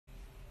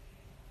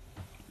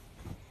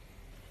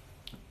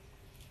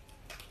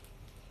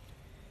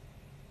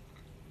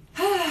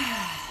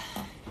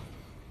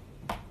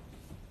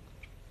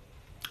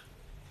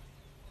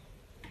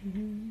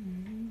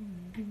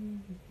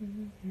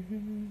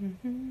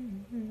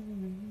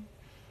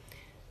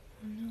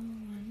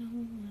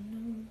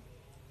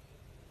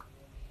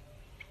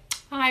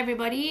Hi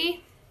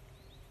everybody.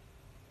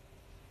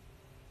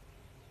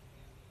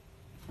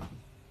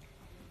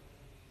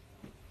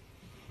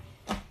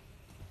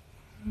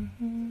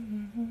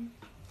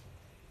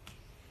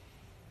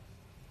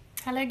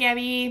 Hello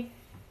Gabby.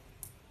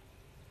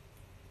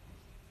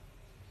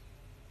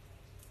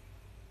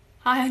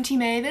 Hi Auntie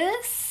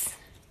Mavis.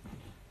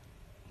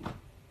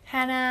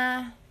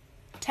 Hannah.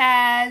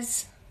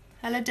 Taz.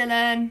 Hello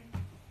Dylan.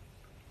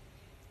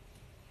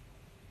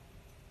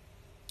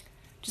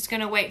 Just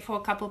gonna wait for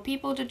a couple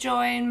people to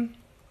join.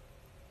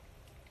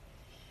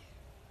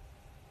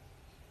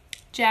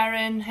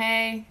 Jaren,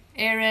 hey,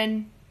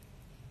 Erin.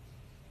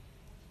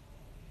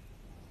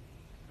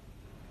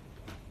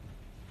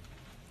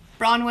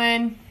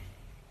 Bronwyn.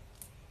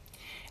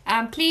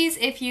 Please,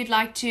 if you'd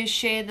like to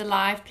share the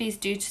live, please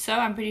do so.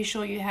 I'm pretty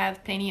sure you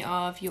have plenty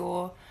of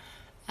your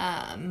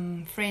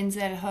friends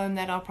at home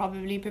that are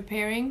probably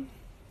preparing.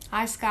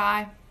 Hi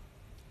Sky,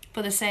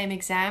 for the same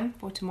exam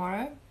for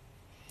tomorrow.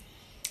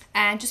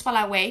 And just while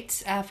I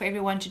wait for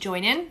everyone to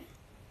join in,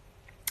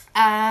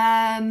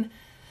 yeah,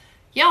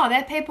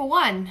 that paper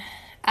one.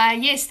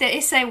 Yes, the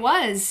essay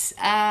was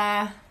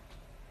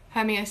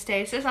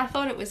homeostasis. I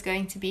thought it was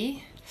going to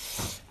be.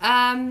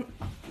 I'm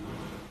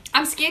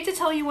scared to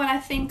tell you what I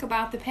think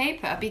about the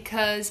paper,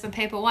 because for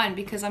paper one,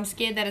 because I'm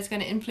scared that it's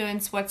going to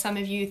influence what some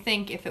of you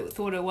think if it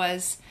thought it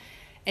was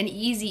an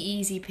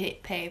easy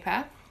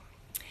paper.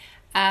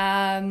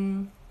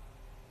 Thank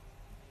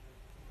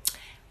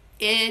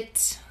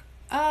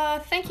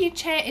you,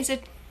 is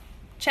it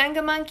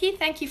Changa Monkey?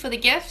 Thank you for the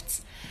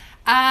gifts.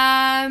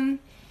 I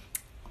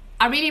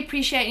really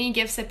appreciate any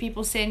gifts that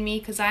people send me,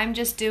 because I'm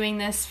just doing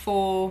this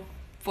for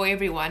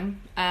everyone.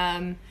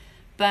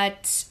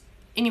 But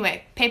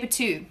anyway, paper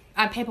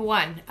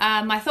one.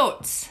 My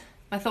thoughts.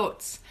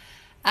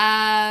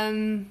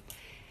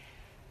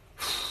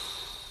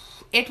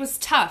 It was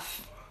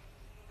tough.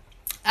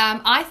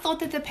 I thought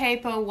that the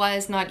paper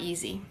was not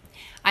easy.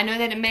 I know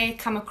that it may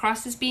come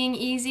across as being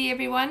easy,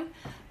 everyone,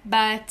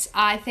 but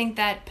I think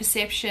that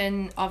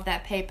perception of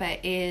that paper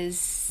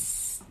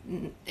is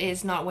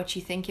not what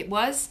you think it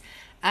was.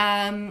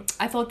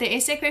 I thought the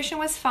essay question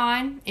was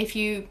fine if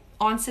you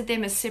answered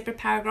them as separate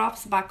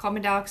paragraphs about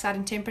carbon dioxide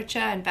and temperature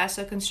and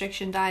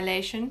vasoconstriction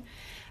dilation.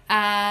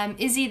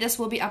 Izzy, this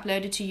will be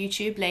uploaded to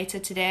YouTube later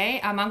today.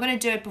 I'm going to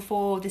do it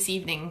before this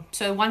evening.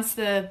 So once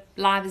the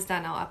live is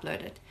done, I'll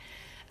upload it.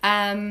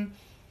 And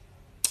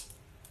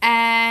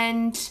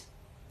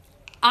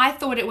I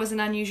thought it was an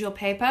unusual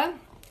paper.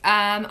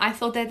 I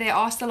thought that they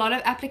asked a lot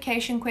of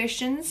application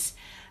questions.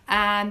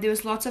 There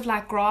was lots of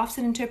like graphs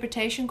and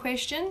interpretation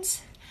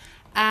questions.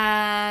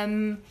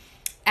 And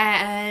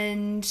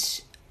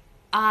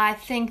I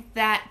think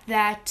that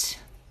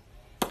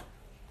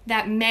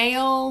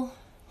male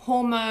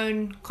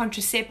hormone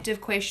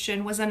contraceptive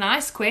question was a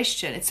nice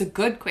question. It's a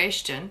good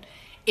question.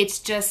 It's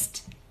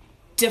just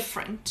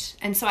different.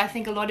 And so I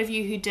think a lot of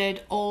you who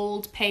did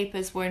old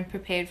papers weren't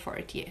prepared for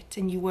it yet,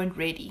 and you weren't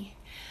ready.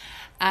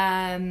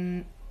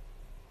 There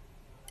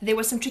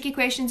were some tricky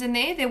questions in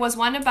there. There was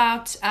one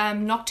about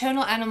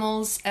nocturnal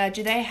animals.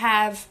 Do they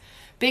have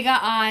bigger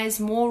eyes,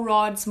 more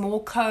rods,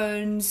 more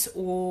cones,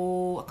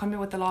 or I can't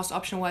remember what the last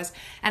option was.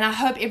 And I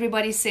hope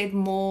everybody said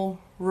more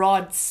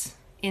rods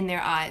in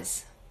their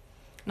eyes,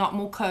 not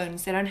more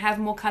cones. They don't have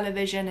more color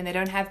vision and they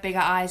don't have bigger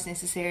eyes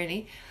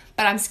necessarily.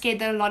 But I'm scared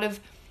that a lot of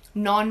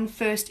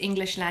non-first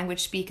English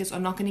language speakers are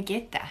not going to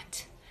get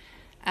that.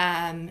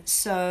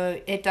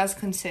 So it does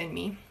concern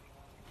me.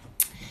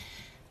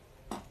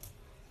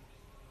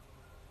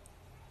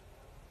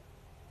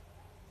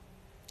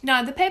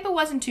 No, the paper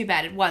wasn't too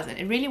bad. It wasn't.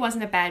 It really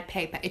wasn't a bad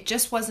paper. It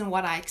just wasn't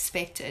what I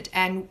expected.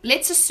 And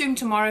let's assume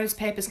tomorrow's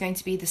paper is going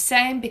to be the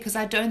same, because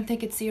I don't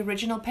think it's the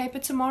original paper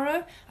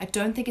tomorrow. I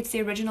don't think it's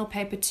the original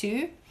paper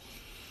too.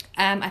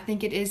 I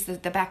think it is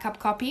the backup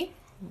copy.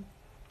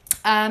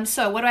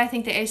 So what do I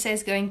think the essay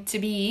is going to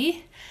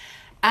be?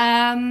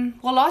 Well,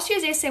 last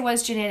year's essay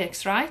was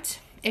genetics, right?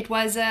 It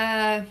was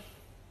a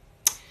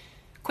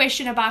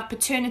question about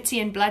paternity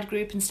and blood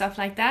group and stuff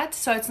like that.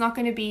 So it's not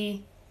going to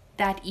be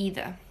that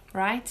either.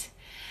 Right?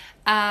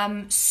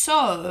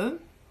 So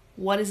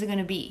what is it going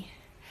to be?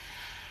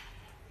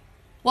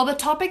 Well, the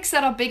topics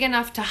that are big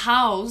enough to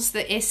house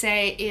the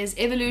essay is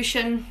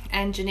evolution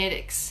and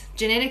genetics.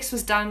 Genetics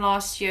was done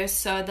last year,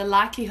 so the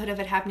likelihood of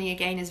it happening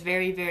again is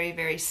very, very,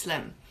 very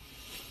slim.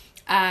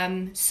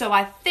 So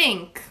I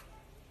think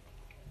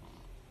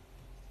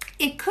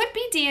it could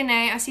be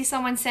DNA. I see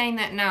someone saying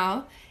that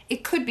now.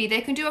 It could be.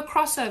 They can do a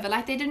crossover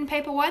like they did in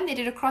paper one. They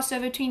did a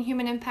crossover between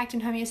human impact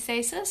and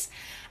homeostasis.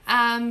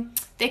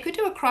 They could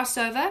do a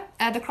crossover.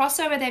 The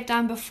crossover they've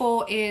done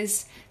before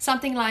is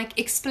something like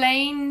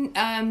explain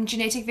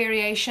genetic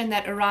variation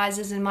that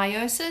arises in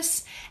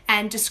meiosis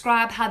and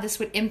describe how this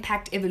would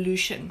impact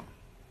evolution.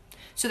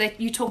 So that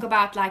you talk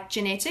about like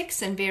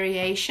genetics and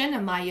variation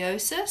and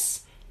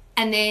meiosis,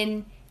 and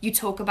then you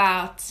talk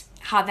about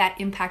how that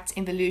impacts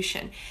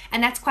evolution.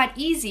 And that's quite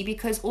easy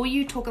because all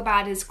you talk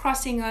about is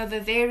crossing over,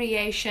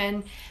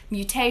 variation,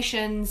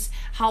 mutations,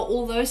 how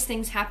all those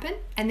things happen.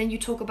 And then you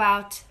talk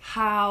about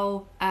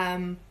how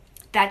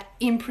that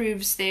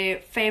improves their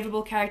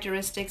favorable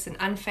characteristics and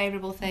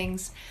unfavorable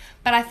things.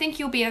 But I think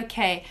you'll be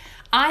okay.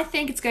 I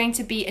think it's going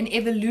to be an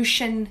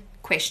evolution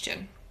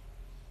question,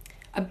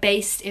 a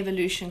based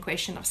evolution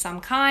question of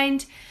some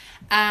kind.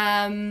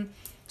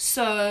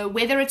 So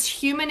whether it's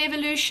human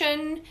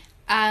evolution,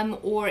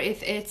 or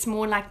if it's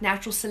more like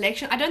natural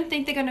selection. I don't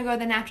think they're going to go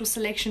the natural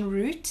selection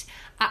route.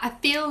 I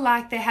feel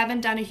like they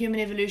haven't done a human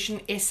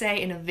evolution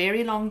essay in a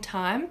very long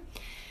time.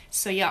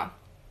 So yeah.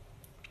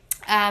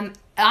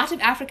 Out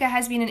of Africa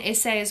has been an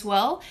essay as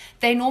well.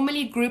 They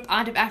normally group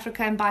Out of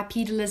Africa and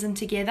bipedalism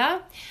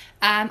together.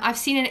 I've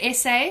seen an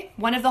essay.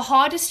 One of the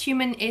hardest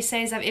human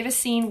essays I've ever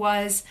seen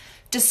was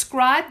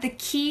describe the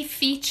key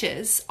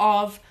features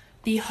of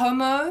the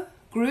Homo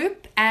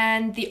group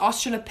and the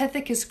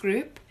Australopithecus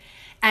group,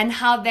 and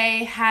how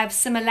they have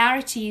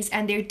similarities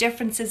and their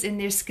differences in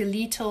their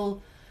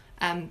skeletal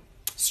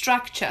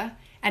structure,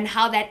 and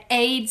how that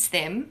aids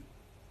them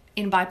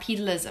in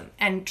bipedalism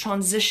and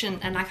transition,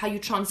 and like how you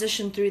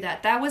transition through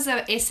that. That was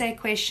an essay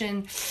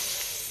question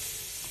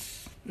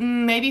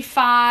maybe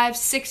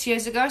 5-6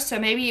 years ago, so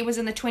maybe it was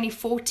in the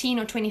 2014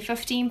 or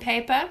 2015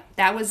 paper.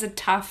 That was a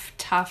tough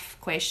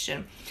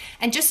question.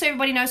 And just so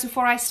everybody knows,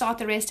 before I start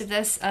the rest of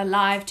this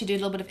live to do a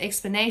little bit of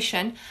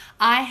explanation,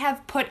 I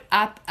have put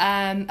up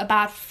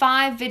about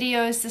 5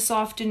 videos this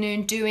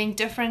afternoon doing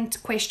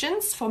different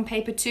questions from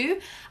paper 2.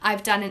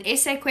 I've done an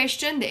essay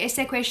question. The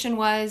essay question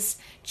was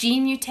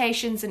gene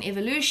mutations and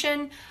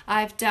evolution.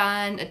 I've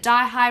done a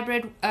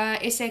dihybrid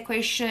essay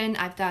question.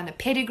 I've done a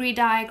pedigree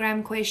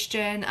diagram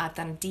question. I've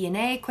done a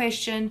DNA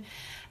question.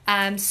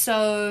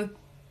 So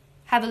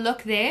have a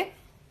look there.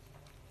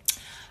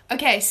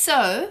 Okay,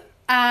 so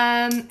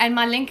and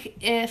my link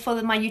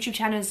for my YouTube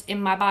channel is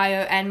in my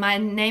bio, and my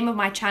name of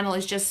my channel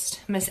is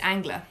just Miss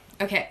Angler.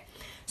 Okay,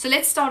 so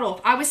let's start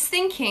off. I was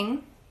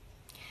thinking,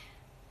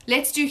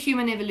 let's do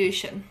human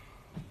evolution.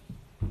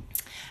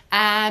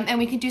 And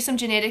we can do some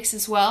genetics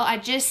as well. I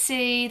just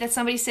see that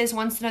somebody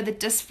wants to know the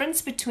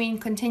difference between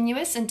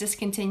continuous and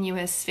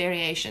discontinuous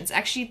variations.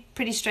 Actually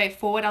pretty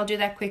straightforward. I'll do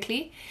that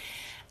quickly.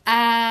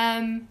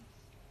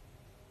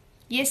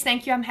 Yes,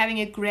 thank you. I'm having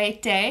a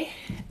great day.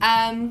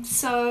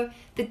 So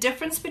the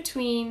difference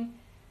between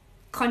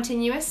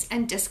continuous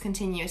and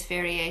discontinuous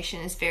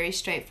variation is very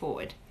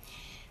straightforward.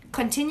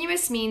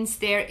 Continuous means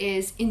there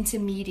is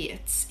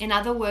intermediates. In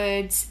other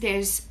words,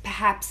 there's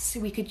perhaps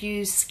we could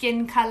use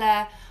skin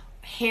color,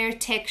 hair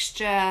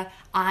texture,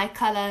 eye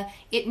color.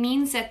 It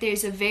means that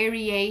there's a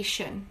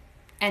variation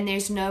and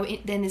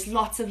then there's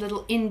lots of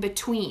little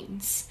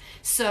in-betweens.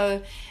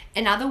 So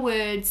in other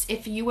words,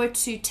 if you were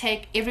to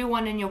take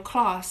everyone in your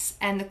class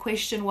and the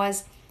question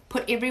was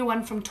put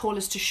everyone from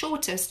tallest to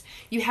shortest,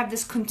 you have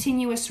this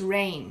continuous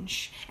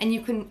range and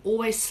you can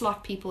always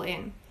slot people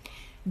in.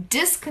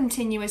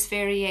 Discontinuous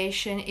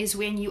variation is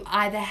when you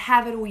either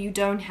have it or you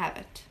don't have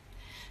it.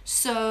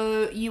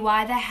 So you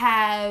either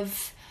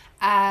have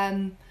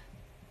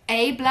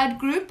A blood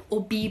group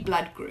or B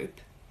blood group.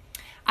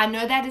 I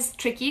know that is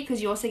tricky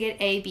because you also get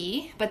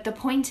AB, but the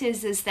point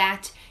is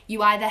that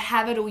you either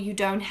have it or you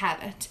don't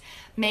have it.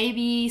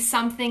 Maybe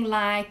something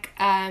like,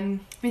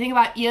 if we think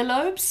about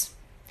earlobes,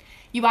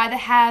 you either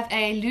have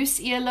a loose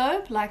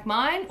earlobe like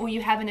mine, or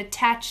you have an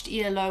attached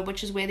earlobe,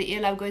 which is where the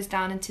earlobe goes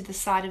down into the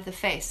side of the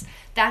face.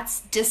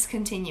 That's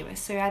discontinuous.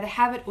 So you either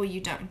have it or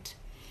you don't.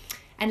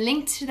 And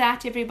linked to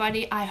that,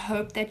 everybody, I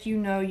hope that you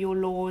know your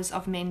laws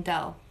of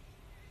Mendel,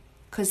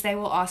 because they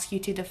will ask you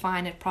to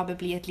define it,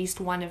 probably at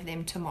least one of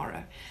them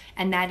tomorrow.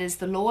 And that is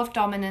the law of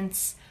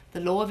dominance,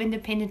 the law of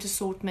independent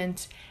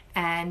assortment,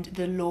 and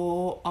the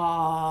law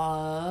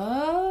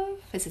of,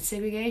 is it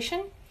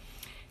segregation?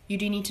 You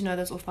do need to know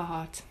those off by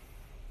heart.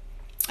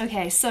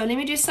 Okay, so let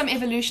me do some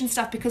evolution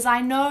stuff, because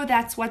I know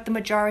that's what the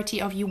majority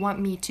of you want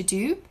me to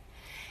do.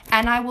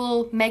 And I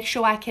will make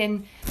sure I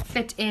can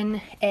fit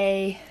in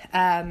a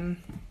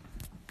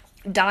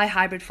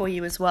dihybrid for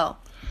you as well.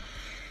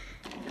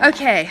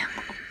 Okay.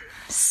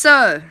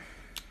 So,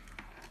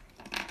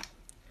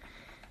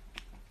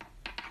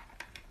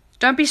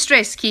 don't be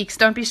stressed, Keeks.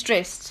 Don't be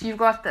stressed. You've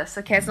got this.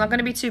 Okay, it's not going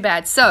to be too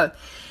bad. So,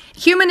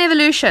 human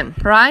evolution,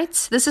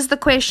 right? This is the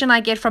question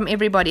I get from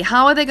everybody.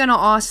 How are they going to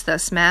ask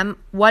this, ma'am?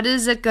 What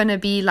is it going to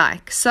be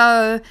like?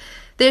 So,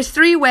 there's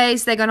 3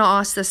 ways they're going to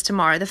ask this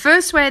tomorrow. The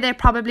first way they're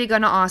probably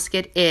going to ask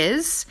it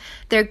is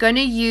they're going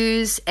to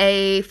use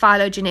a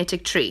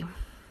phylogenetic tree.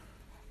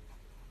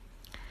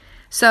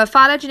 So a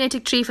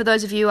phylogenetic tree, for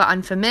those of you who are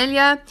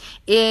unfamiliar,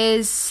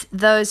 is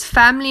those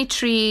family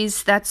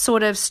trees that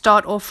sort of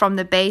start off from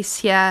the base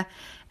here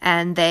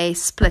and they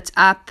split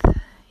up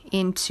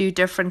into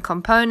different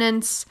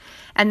components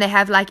and they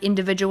have like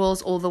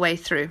individuals all the way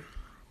through.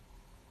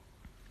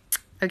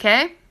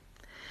 Okay?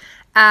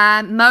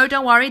 Mo,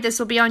 don't worry, this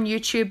will be on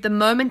YouTube the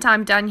moment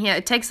I'm done here.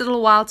 It takes a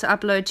little while to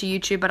upload to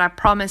YouTube, but I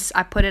promise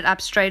I put it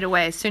up straight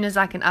away as soon as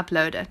I can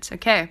upload it.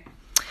 Okay?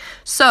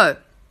 So,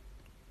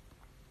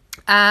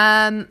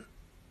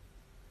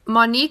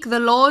 Monique, the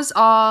laws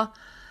are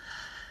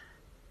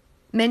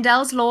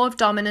Mendel's law of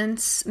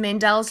dominance,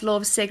 Mendel's law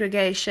of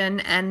segregation,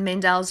 and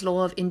Mendel's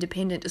law of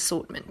independent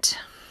assortment.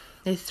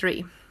 There are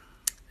 3.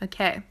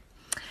 Okay.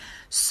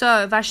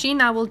 So,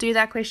 Vashin, I will do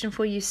that question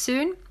for you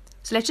soon.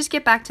 So let's just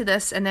get back to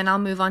this, and then I'll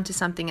move on to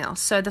something else.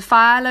 So the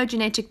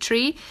phylogenetic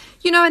tree,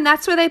 and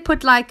that's where they'll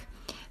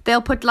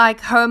put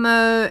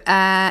Homo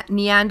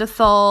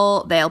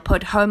Neanderthal, they'll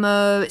put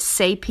Homo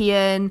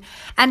sapien,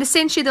 and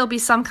essentially there'll be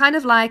some kind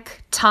of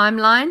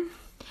timeline,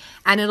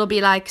 and it'll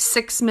be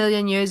 6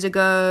 million years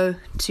ago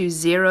to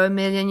 0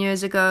 million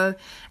years ago,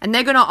 and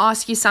they're going to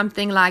ask you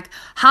something like,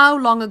 how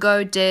long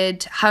ago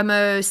did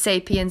Homo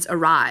sapiens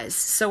arise?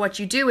 So what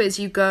you do is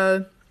you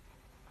go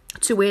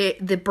to where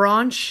the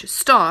branch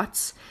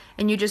starts,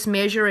 and you just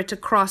measure it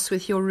across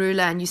with your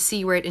ruler, and you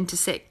see where it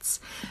intersects.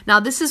 Now,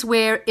 this is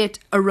where it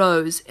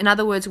arose. In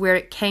other words, where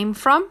it came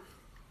from.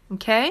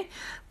 Okay?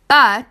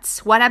 But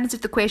what happens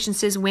if the question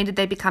says, when did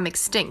they become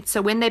extinct? So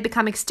when they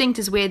become extinct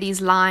is where these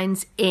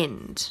lines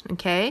end.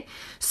 Okay?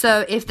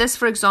 So if this,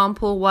 for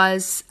example,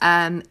 was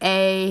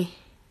a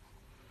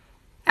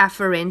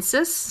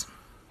afarensis,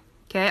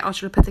 okay,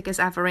 Australopithecus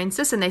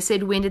afarensis, and they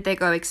said, when did they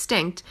go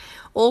extinct?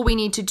 All we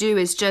need to do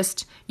is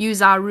just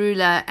use our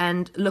ruler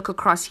and look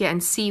across here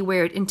and see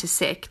where it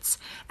intersects,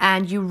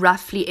 and you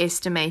roughly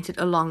estimate it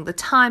along the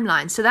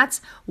timeline. So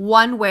that's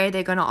one way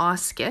they're going to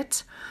ask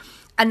it.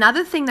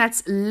 Another thing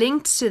that's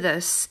linked to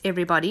this,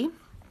 everybody,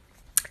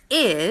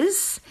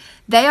 is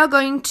they are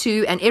going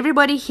to, and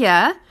everybody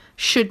here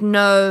should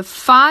know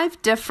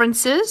 5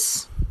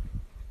 differences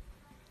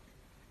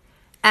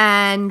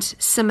and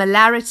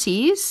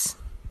similarities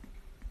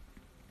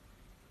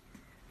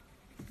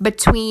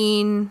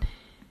between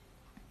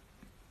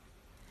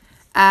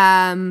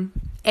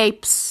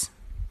apes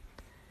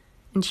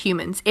and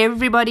humans.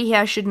 Everybody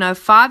here should know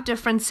 5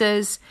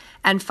 differences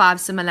and 5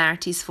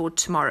 similarities for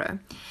tomorrow.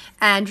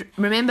 And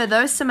remember,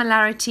 those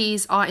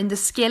similarities are in the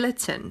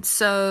skeleton.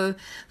 So,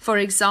 for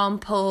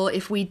example,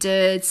 if we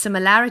did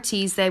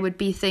similarities, they would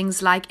be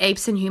things like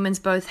apes and humans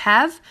both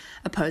have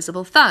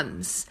opposable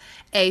thumbs.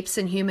 Apes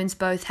and humans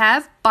both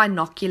have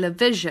binocular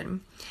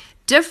vision.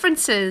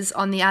 Differences,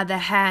 on the other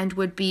hand,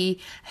 would be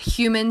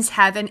humans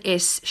have an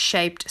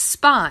S-shaped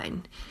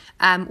spine,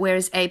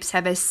 whereas apes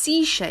have a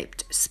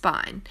C-shaped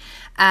spine.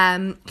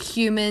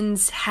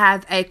 Humans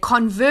have a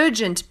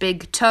convergent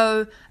big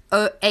toe.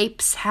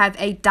 Apes have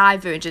a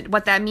divergent.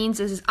 What that means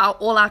is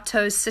all our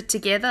toes sit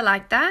together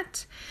like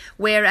that,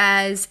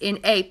 whereas in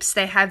apes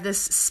they have this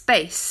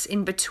space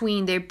in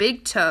between their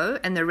big toe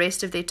and the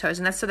rest of their toes,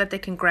 and that's so that they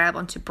can grab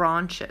onto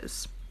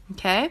branches.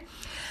 Okay.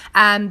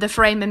 The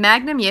foramen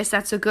magnum, yes,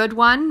 that's a good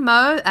one,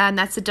 Mo,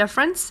 that's a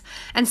difference.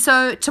 And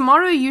so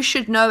tomorrow you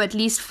should know at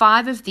least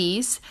 5 of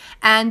these,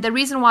 and the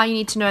reason why you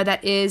need to know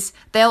that is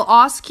they'll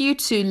ask you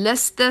to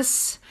list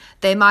this.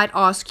 They might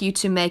ask you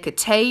to make a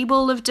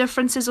table of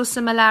differences or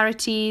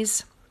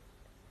similarities.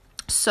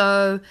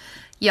 So,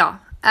 yeah,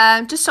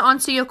 just to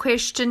answer your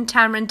question,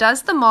 Tamron,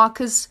 does the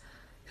markers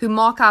who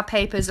mark our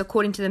papers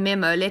according to the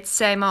memo, let's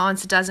say my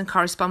answer doesn't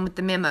correspond with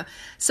the memo.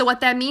 So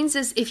what that means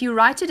is if you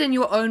write it in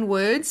your own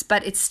words,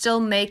 but it still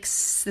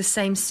makes the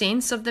same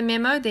sense of the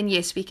memo, then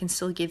yes, we can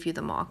still give you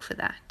the mark for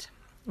that.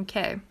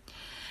 Okay.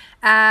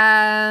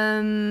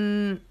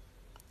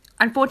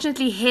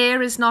 Unfortunately,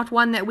 hair is not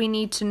one that we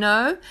need to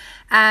know.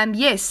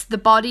 Yes, the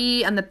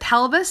body and the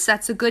pelvis,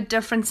 that's a good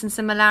difference and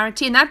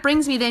similarity. And that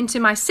brings me then to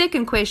my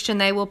second question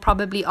they will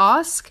probably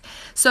ask.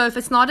 So if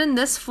it's not in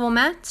this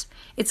format,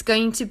 it's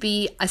going to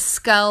be a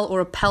skull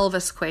or a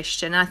pelvis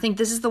question. And I think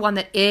this is the one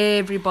that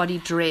everybody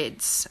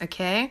dreads,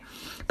 okay?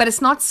 But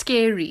it's not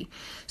scary.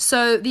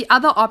 So the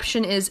other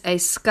option is a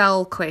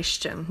skull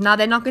question. Now,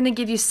 they're not going to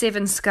give you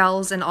 7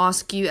 skulls and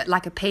ask you,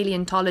 like a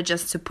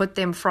paleontologist, to put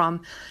them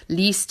from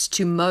least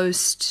to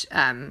most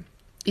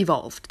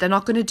evolved. They're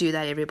not going to do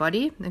that,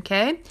 everybody,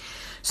 okay?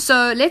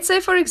 So let's say,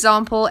 for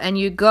example, and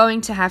you're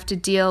going to have to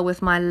deal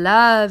with my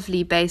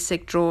lovely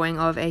basic drawing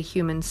of a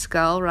human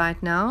skull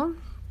right now.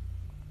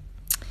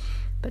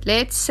 But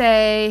let's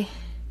say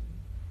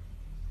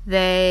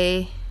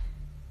they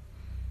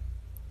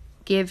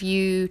give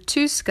you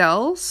 2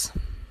 skulls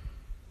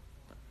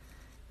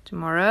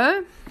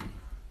tomorrow.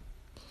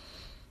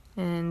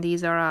 And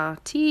these are our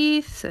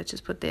teeth, so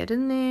just put that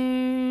in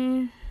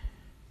there.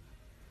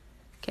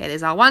 Okay,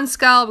 there's our one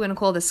skull. We're going to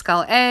call this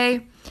skull A.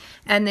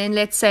 And then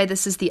let's say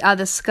this is the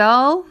other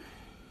skull.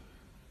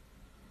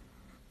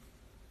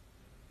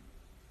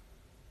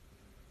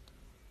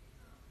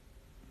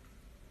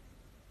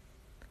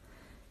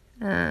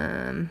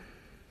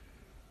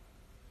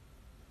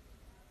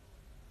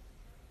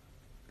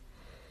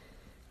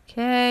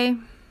 Okay.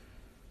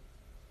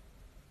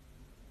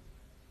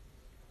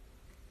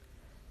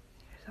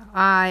 Here's our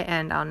eye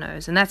and our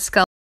nose, and that's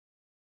skull.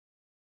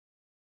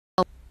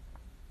 Are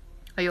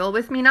you all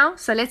with me now?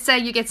 So let's say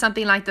you get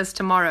something like this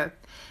tomorrow,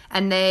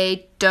 and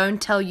they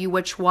don't tell you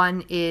which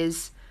one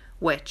is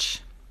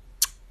which.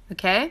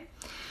 Okay?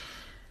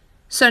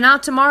 So now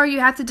tomorrow you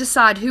have to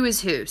decide who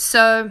is who.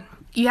 So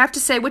you have to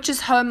say which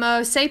is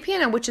Homo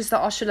sapien and which is the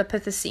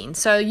Australopithecine.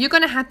 So you're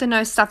going to have to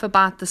know stuff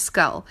about the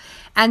skull.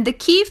 And the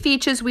key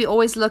features we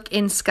always look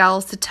in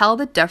skulls to tell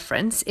the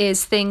difference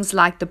is things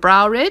like the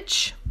brow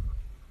ridge.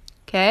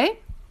 Okay.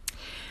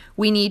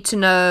 We need to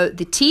know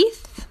the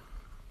teeth,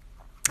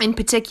 in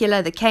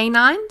particular the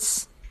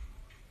canines.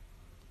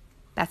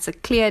 That's a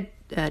clear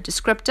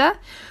descriptor.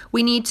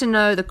 We need to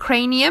know the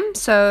cranium,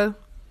 so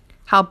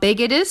how big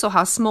it is or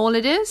how small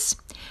it is.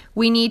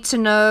 We need to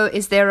know,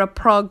 is there a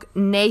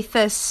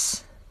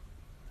prognathous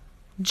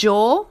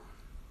jaw,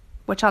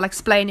 which I'll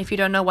explain if you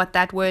don't know what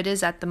that word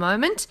is at the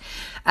moment.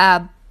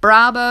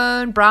 Brow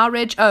bone, brow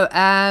ridge,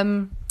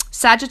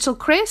 sagittal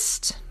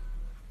crest.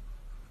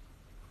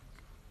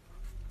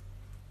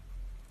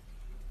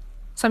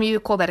 Some of you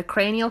call that a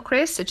cranial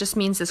crest. It just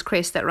means this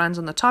crest that runs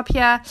on the top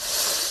here.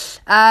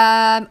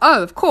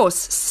 Of course,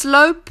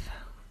 slope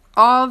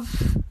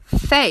of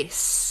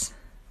face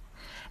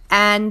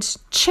and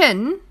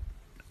chin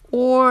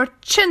or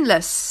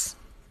chinless.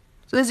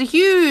 So there's a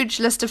huge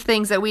list of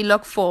things that we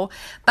look for.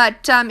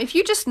 But if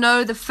you just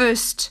know the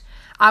first,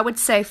 I would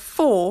say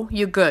 4,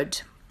 you're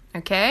good.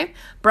 Okay?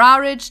 Brow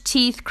ridge,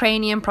 teeth,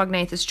 cranium,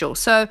 prognathous jaw.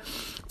 So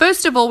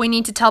first of all, we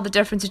need to tell the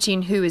difference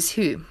between who is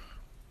who.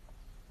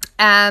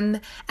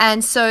 And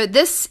so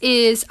this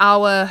is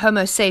our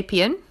Homo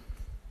sapien.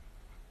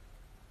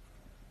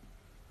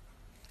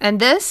 And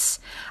this,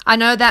 I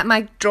know that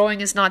my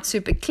drawing is not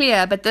super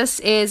clear, but this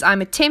is,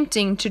 I'm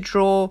attempting to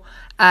draw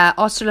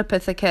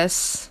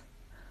Australopithecus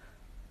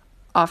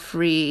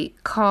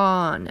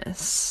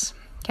africanus.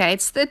 Okay,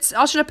 it's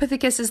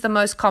Australopithecus is the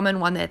most common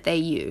one that they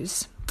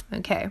use.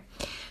 Okay,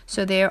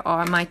 so there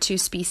are my 2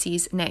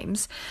 species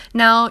names.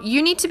 Now,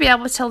 you need to be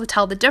able to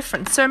tell the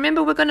difference. So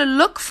remember, we're going to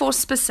look for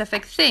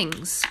specific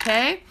things,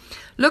 okay?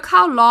 Look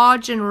how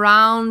large and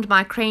round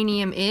my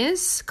cranium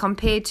is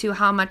compared to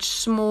how much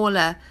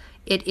smaller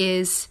it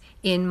is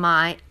in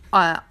my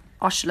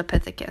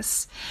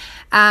Australopithecus.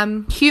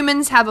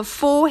 Humans have a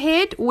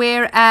forehead,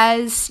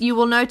 whereas you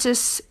will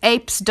notice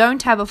apes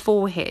don't have a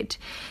forehead.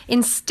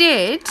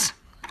 Instead,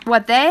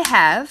 what they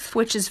have,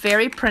 which is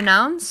very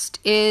pronounced,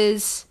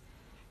 is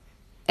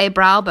a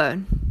brow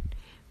bone.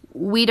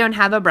 We don't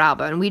have a brow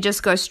bone. We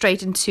just go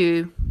straight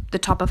into the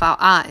top of our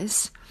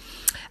eyes.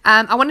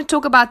 I want to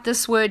talk about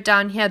this word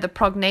down here, the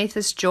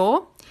prognathous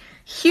jaw.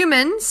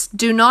 Humans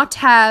do not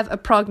have a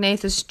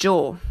prognathous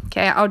jaw.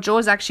 Okay, our jaw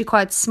is actually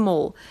quite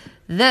small.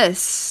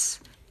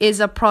 This is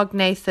a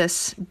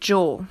prognathous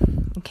jaw.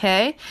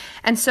 Okay,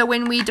 and so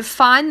when we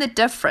define the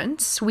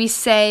difference, we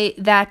say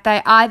that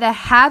they either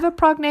have a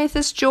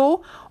prognathous jaw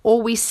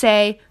or we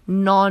say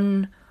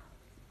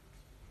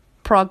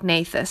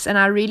non-prognathous. And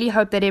I really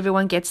hope that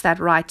everyone gets that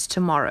right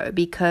tomorrow,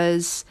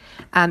 because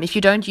if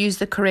you don't use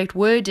the correct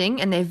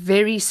wording, and they're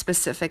very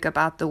specific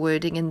about the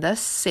wording in this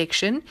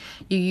section,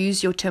 you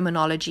use your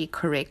terminology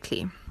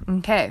correctly.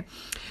 Okay,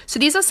 so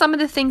these are some of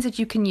the things that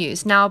you can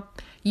use. Now,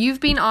 you've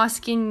been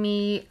asking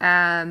me,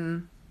 how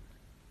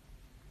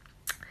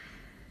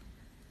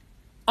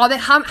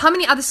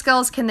many other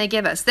skulls can they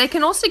give us? They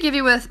can also give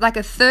you like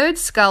a third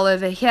skull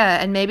over here,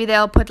 and maybe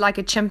they'll put like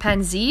a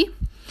chimpanzee,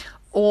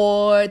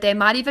 or they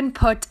might even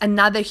put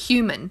another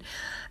human.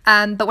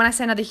 But when I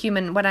say another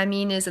human, what I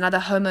mean is another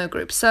Homo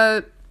group.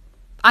 So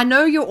I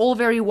know you're all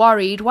very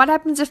worried. What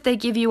happens if they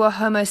give you a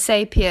Homo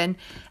sapien,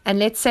 and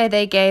let's say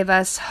they gave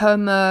us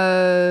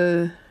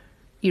Homo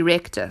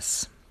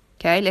erectus?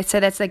 Okay, let's say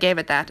that they gave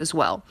it that as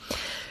well.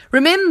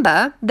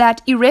 Remember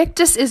that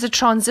erectus is a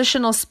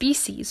transitional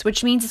species,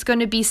 which means it's going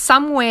to be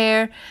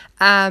somewhere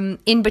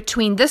in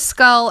between this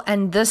skull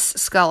and this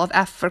skull of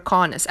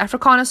Africanus.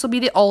 Africanus will be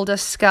the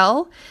oldest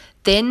skull,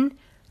 then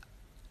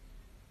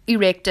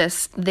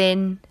erectus,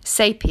 then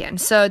sapien.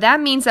 So that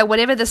means that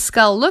whatever the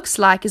skull looks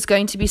like is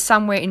going to be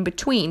somewhere in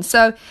between.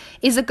 So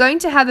is it going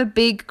to have a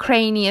big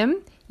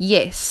cranium?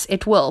 Yes,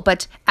 it will.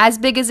 But as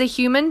big as a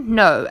human?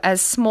 No.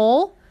 As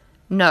small?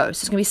 No.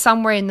 So it's going to be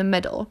somewhere in the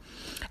middle.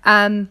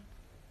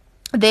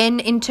 Then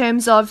in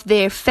terms of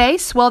their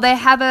face, well,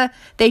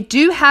 they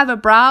do have a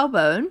brow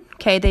bone.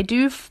 Okay, they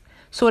do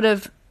sort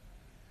of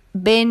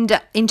bend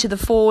into the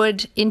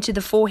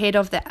forehead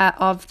of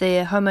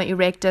the Homo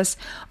erectus.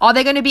 Are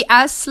they going to be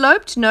as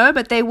sloped? No,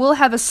 but they will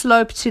have a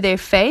slope to their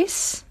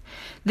face.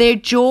 Their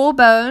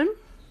jawbone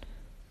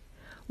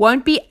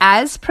won't be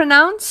as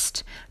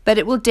pronounced, but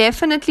it will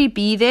definitely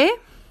be there.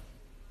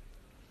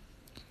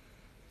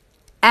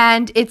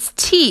 And its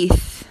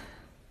teeth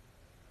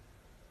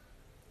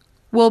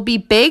will be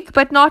big,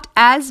 but not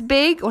as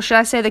big, or should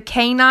I say the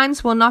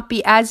canines will not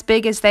be as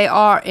big as they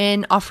are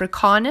in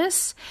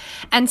Africanus.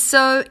 And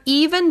so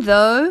even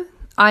though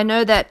I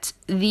know that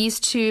these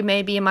two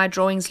maybe in my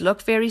drawings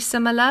look very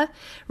similar,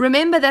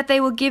 remember that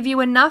they will give you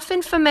enough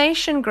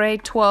information,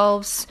 grade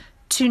 12s,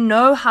 to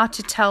know how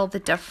to tell the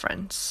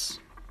difference.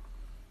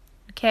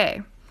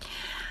 Okay.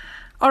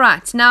 All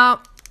right.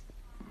 Now,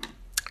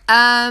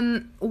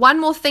 one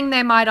more thing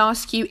they might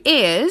ask you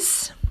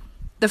is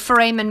the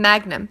foramen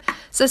magnum.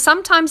 So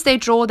sometimes they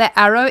draw the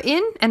arrow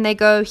in and they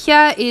go,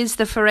 here is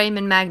the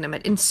foramen magnum.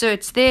 It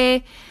inserts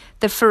there.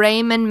 the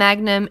foramen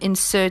magnum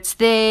inserts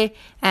there,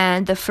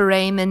 and the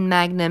foramen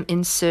magnum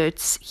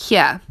inserts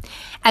here.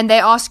 And they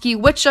ask you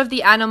which of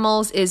the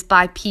animals is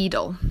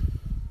bipedal.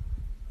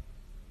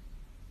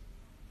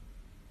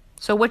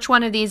 So which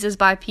one of these is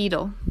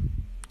bipedal?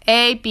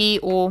 A, B,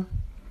 or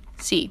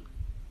C?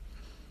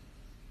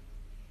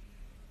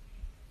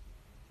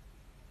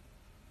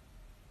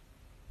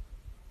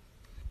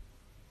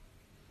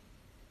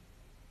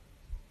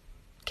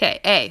 Okay,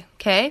 A,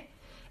 okay?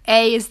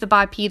 A is the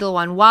bipedal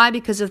one. Why?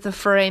 Because of the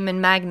foramen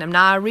magnum.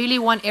 Now, I really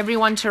want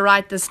everyone to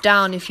write this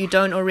down if you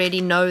don't already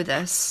know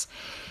this.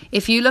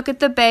 If you look at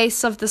the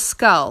base of the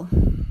skull,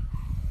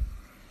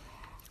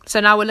 so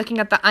now we're looking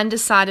at the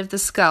underside of the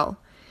skull.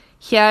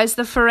 Here's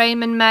the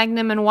foramen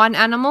magnum in one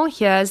animal.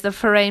 Here's the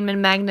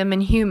foramen magnum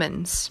in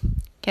humans.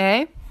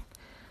 Okay?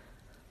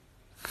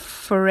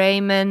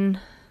 Foramen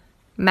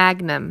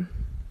magnum.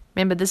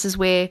 Remember, this is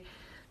where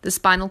the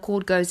spinal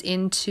cord goes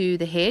into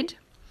the head.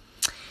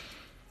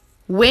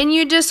 When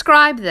you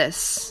describe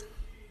this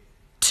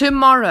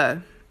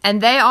tomorrow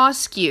and they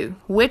ask you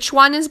which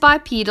one is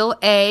bipedal,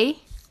 A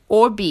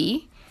or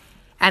B,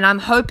 and I'm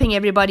hoping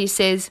everybody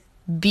says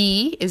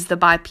B is the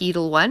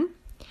bipedal one,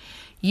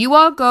 you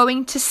are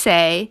going to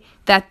say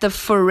that the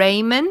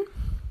foramen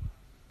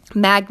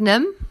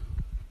magnum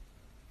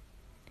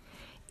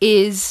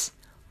is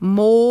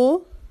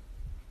more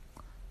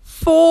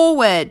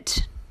forward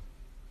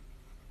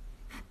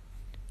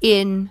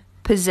in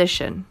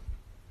position.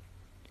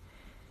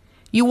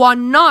 You are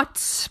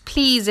not,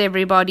 please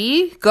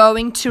everybody,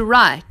 going to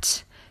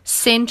write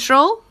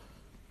central,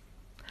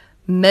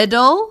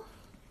 middle,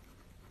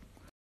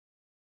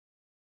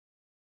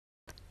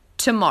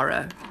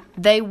 tomorrow.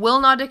 They will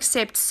not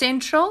accept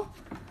central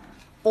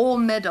or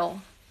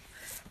middle.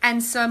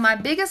 And so my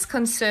biggest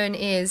concern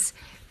is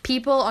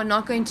people are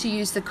not going to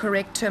use the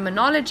correct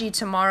terminology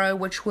tomorrow,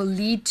 which will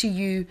lead to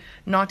you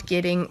not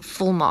getting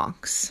full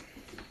marks.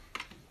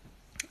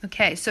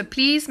 Okay, so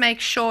please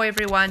make sure,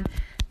 everyone,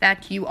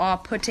 that you are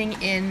putting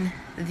in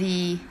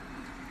the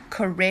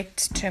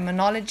correct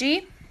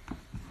terminology.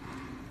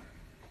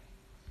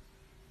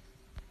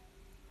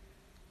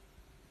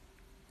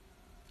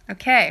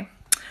 Okay,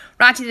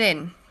 righty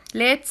then.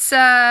 Let's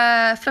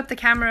flip the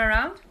camera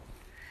around.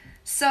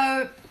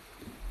 So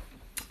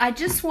I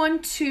just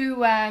want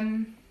to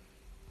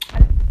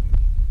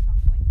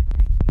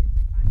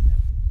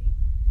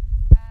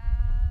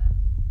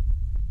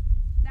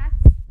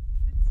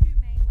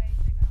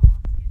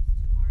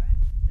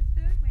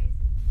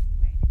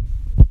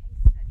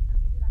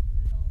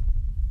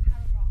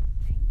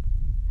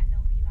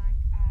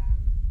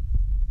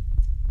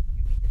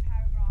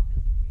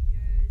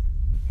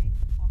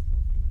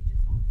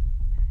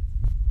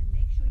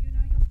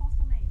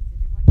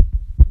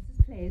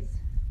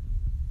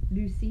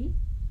Lucy,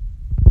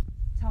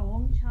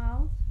 Taong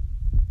Child,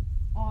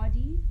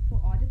 Ardi for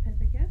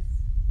Ardipithecus,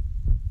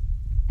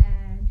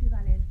 and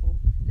Tuvalet for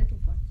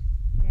Littlefoot.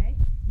 Okay,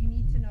 you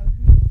need to know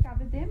who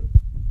discovered them,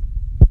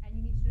 and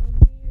you need to know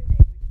where they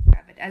were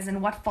discovered, as in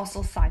what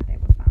fossil site they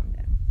were found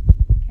in.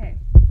 Okay.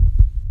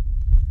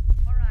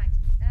 All right,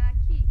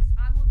 Keeks,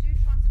 I will do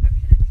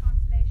transcription and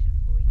translation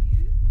for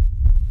you.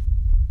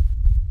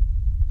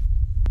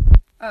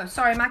 Oh,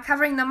 sorry, am I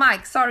covering the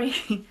mic? Sorry,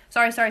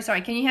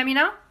 sorry. Can you hear me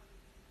now?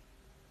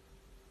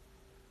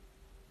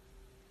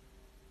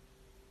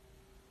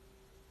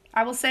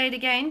 I will say it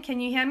again.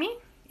 Can you hear me?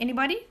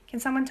 Anybody? Can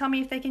someone tell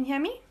me if they can hear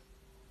me?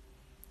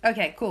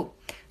 Okay, cool.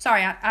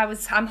 Sorry,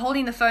 I'm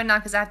holding the phone now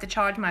because I have to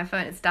charge my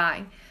phone. It's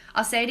dying.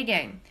 I'll say it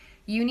again.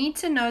 You need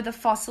to know the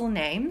fossil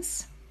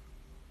names.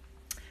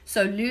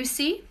 So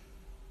Lucy,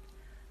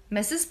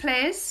 Mrs.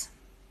 Ples,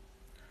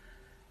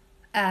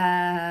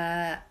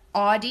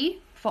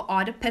 Ardi for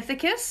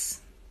Ardipithecus,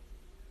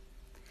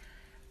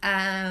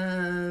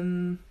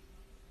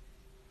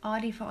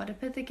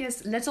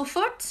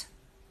 Littlefoot.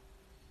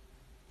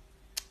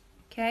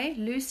 Okay,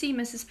 Lucy,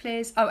 Mrs.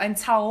 Ples, and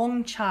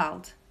Taong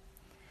Child.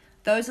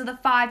 Those are the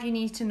 5 you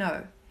need to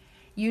know.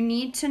 You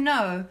need to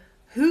know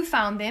who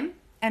found them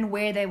and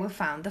where they were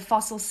found, the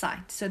fossil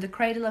site. So the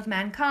cradle of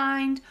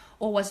mankind,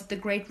 or was it the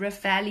Great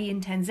Rift Valley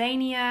in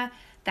Tanzania?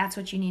 That's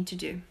what you need to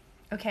do.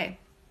 Okay.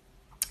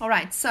 All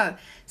right, so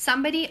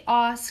somebody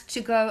asked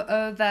to go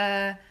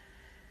over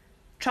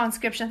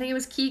transcription. I think it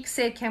was Keek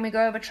said, can we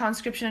go over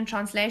transcription and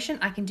translation?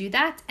 I can do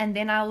that, and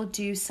then I will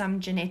do some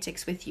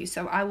genetics with you.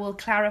 So I will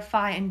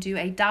clarify and do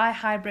a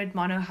dihybrid,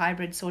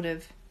 monohybrid sort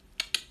of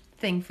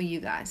thing for you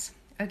guys.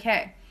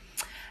 Okay.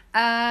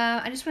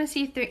 I just want to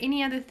see if there are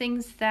any other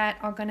things that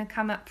are going to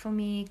come up for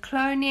me.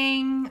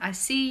 Cloning. I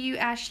see you,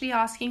 Ashley,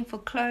 asking for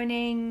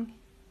cloning.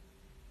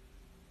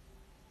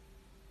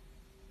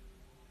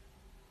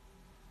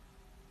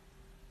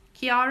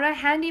 Kiara,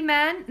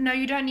 handyman. No,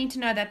 you don't need to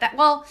know that.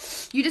 Well,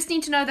 you just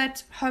need to know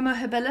that Homo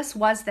habilis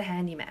was the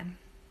handyman.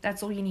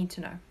 That's all you need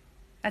to know.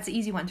 That's an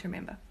easy one to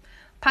remember.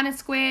 Punnett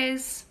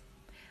squares.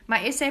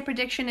 My essay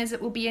prediction is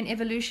it will be an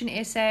evolution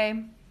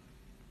essay.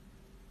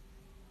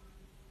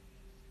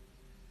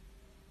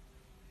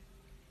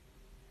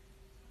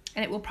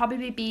 and it will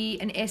probably be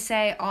an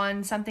essay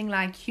on something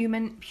like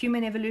human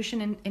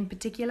evolution in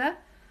particular,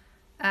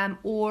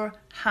 or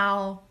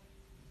how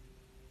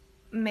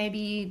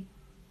maybe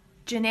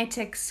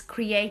genetics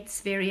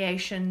creates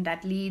variation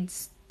that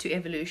leads to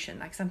evolution,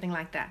 like something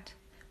like that.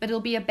 But it'll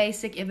be a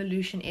basic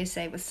evolution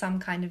essay with some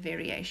kind of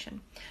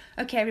variation.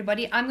 Okay,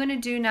 everybody, I'm going to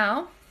do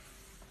now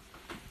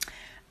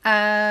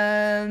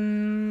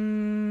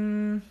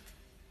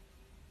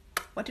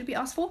what did we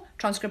ask for?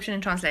 Transcription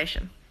and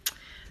translation.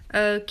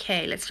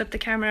 Okay, let's flip the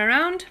camera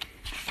around.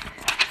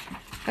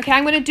 Okay,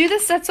 I'm going to do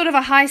this at sort of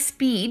a high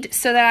speed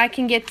so that I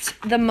can get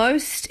the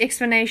most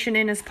explanation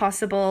in as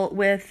possible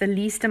with the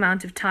least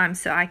amount of time,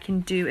 so I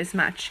can do as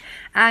much.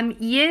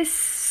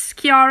 Yes,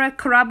 Kiara,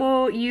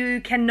 Karabo,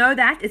 you can know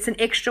that. It's an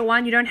extra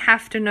one. You don't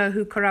have to know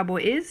who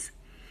Karabo is.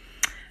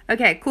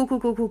 Okay, cool.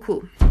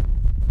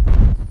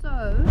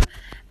 So,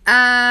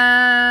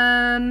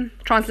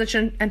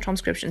 translation and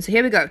transcription. So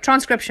here we go.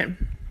 Transcription.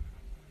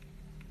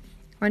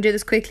 I'm going to do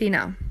this quickly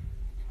now.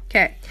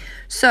 Okay,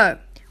 so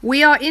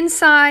we are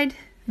inside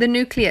the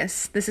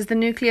nucleus. This is the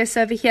nucleus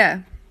over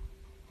here.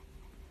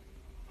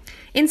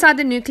 Inside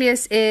the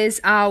nucleus is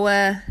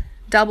our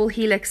double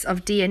helix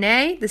of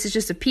DNA. This is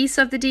just a piece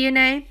of the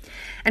DNA.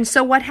 And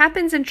so what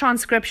happens in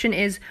transcription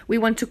is we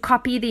want to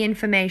copy the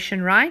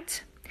information,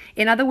 right?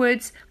 In other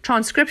words,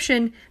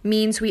 transcription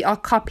means we are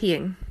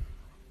copying.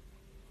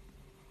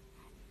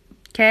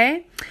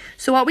 Okay?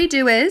 So what we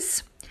do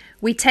is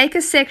we take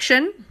a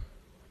section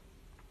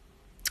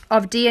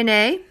of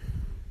DNA.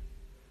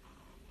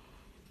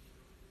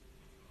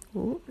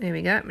 Oh, there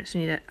we go. I just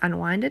need to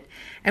unwind it.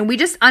 And we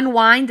just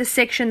unwind the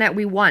section that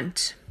we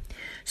want.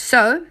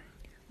 So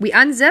we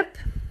unzip,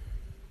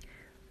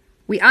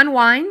 we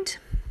unwind,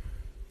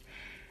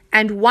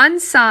 and one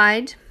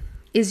side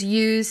is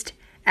used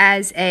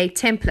as a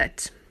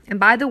template. And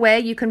by the way,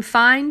 you can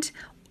find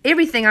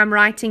everything I'm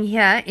writing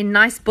here in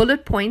nice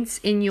bullet points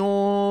in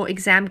your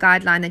exam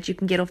guideline that you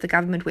can get off the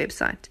government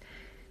website.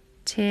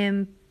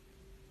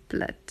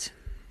 Template.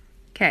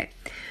 Okay,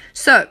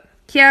 so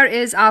here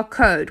is our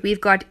code.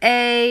 We've got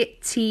A,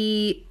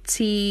 T,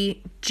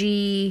 T,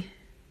 G,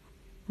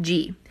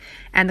 G.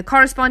 And the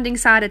corresponding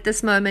side at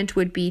this moment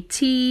would be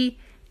T,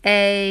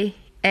 A,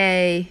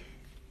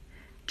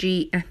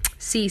 G,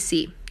 C,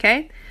 C.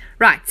 Okay?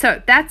 Right,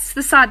 so that's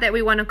the side that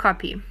we want to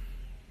copy.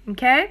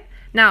 Okay?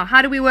 Now,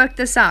 how do we work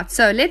this out?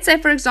 So let's say,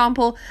 for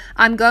example,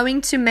 I'm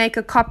going to make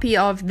a copy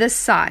of this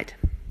side.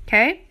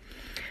 Okay?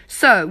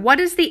 So what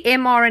is the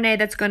mRNA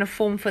that's going to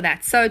form for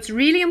that? So it's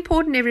really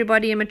important,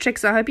 everybody, in Matric,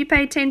 so I hope you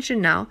pay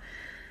attention now.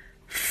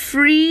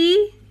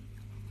 Free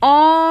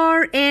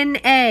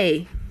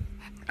RNA.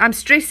 I'm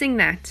stressing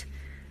that.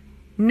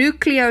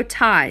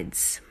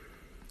 Nucleotides.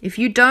 If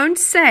you don't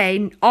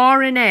say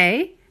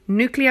RNA,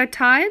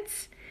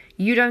 nucleotides,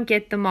 you don't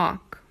get the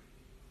mark.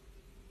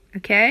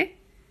 Okay?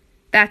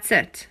 That's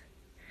it.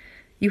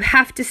 You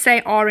have to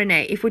say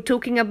RNA. If we're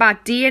talking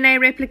about DNA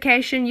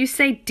replication, you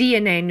say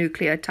DNA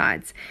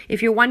nucleotides.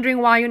 If you're wondering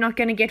why you're not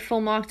going to get full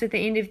marks at the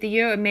end of the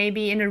year, or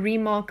maybe in a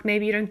remark,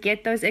 maybe you don't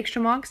get those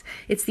extra marks,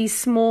 it's these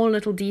small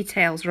little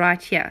details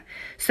right here.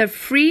 So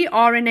free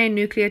RNA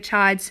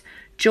nucleotides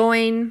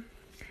join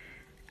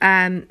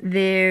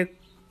their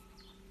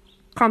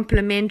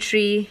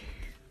complementary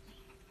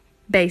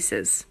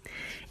bases.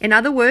 In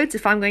other words,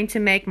 if I'm going to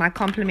make my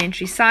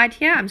complementary side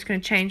here, I'm just going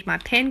to change my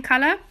pen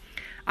color.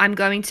 I'm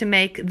going to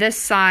make this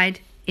side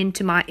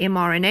into my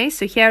mRNA.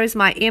 So here is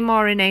my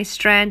mRNA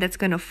strand that's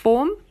going to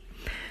form.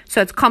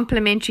 So it's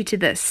complementary to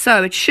this.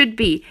 So it should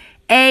be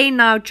A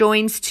now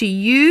joins to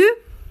U.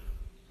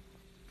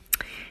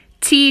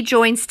 T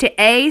joins to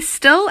A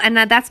still. And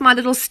that's my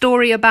little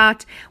story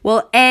about,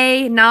 well,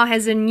 A now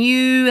has a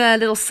new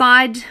little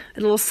side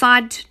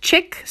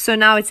chick. So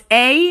now it's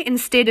A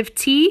instead of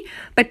T.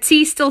 But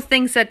T still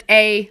thinks that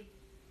A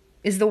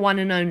is the one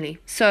and only.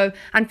 So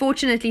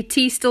unfortunately,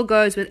 T still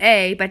goes with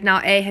A, but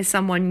now A has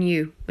someone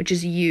new, which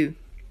is U.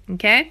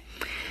 Okay?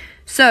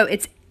 So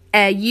it's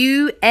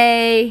U,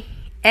 A,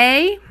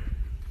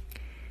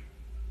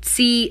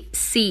 C,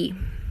 C.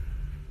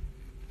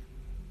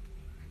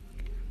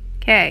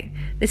 Okay,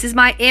 this is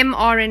my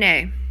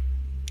mRNA.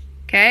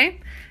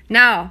 Okay?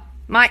 Now,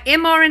 my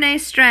mRNA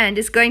strand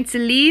is going to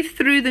leave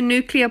through the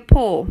nuclear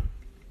pore.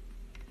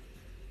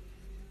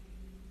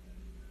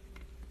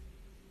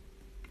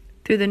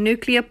 Through the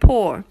nuclear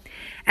pore,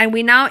 and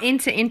we now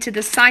enter into the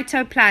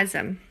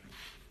cytoplasm,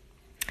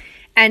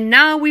 and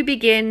now we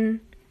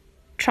begin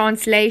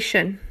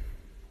translation,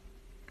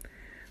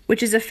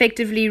 which is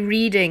effectively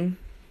reading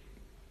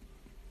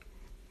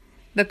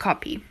the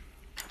copy.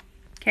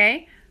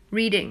 Okay,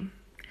 reading.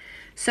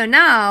 So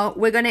now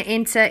we're going to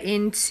enter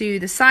into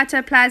the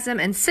cytoplasm,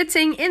 and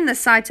sitting in the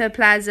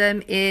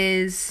cytoplasm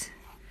is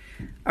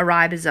a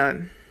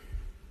ribosome.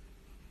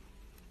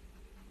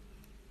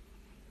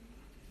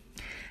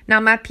 Now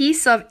my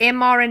piece of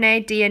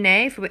mRNA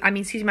DNA,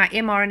 my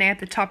mRNA at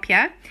the top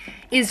here,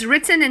 is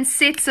written in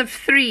sets of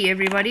 3,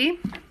 everybody.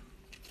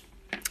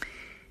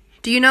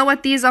 Do you know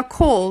what these are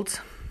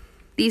called?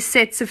 These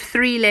sets of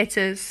 3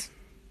 letters.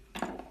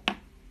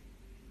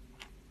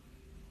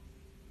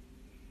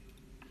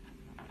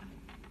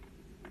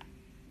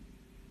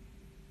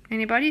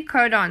 Anybody?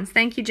 Codons.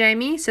 Thank you,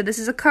 Jamie. So this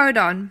is a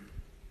codon.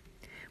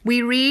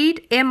 We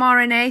read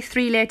mRNA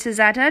 3 letters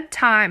at a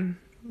time.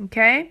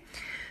 Okay?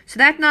 So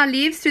that now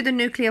leaves through the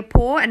nuclear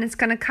pore and it's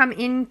going to come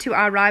into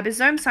our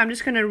ribosome. So I'm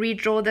just going to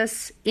redraw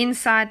this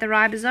inside the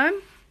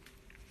ribosome.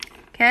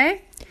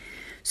 Okay?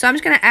 So I'm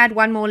just going to add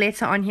one more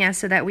letter on here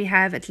so that we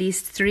have at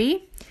least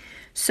 3.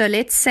 So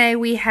let's say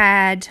we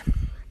had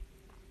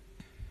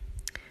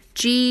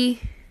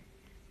G,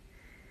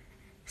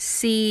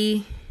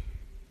 C,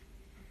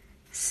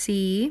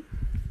 C,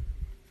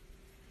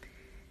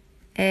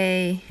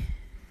 A,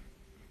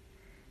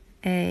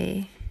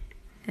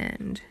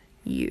 and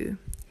U.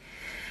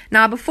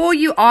 Now, before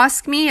you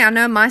ask me, I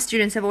know my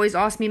students have always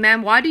asked me,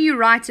 ma'am, why do you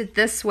write it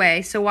this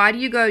way? So why do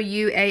you go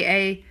U, A,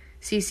 A,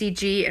 C, C,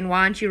 G, and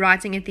why aren't you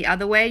writing it the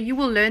other way? You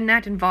will learn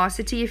that in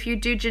varsity if you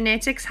do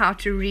genetics, how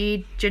to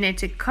read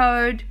genetic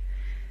code.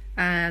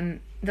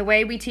 The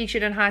way we teach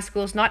it in high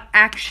school is not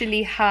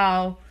actually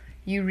how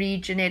you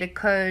read genetic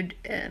code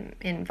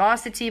in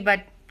varsity,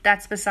 but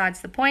that's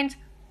besides the point.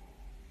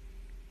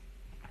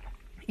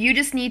 You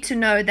just need to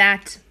know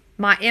that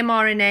my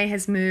mRNA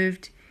has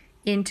moved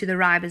into the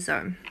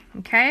ribosome.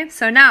 Okay,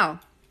 so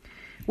now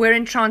we're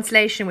in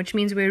translation, which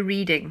means we're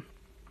reading.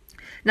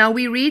 Now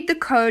we read the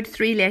code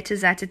 3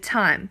 letters at a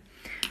time.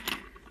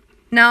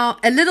 Now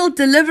a little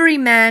delivery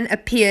man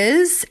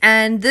appears,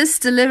 and this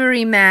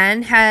delivery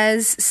man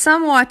has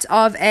somewhat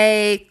of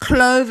a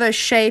clover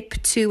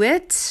shape to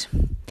it.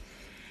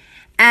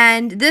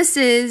 And this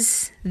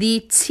is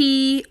the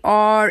tRNA.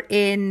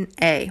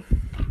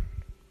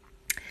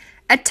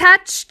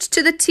 Attached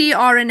to the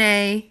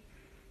tRNA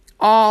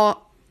are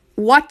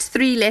what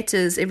 3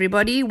 letters,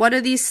 everybody? What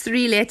are these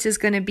 3 letters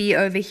going to be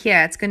over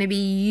here? It's going to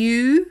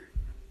be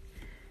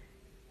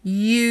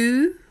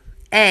U,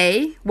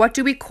 A. What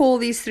do we call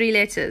these 3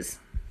 letters?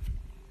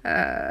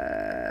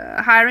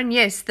 Hiron,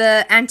 yes,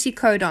 the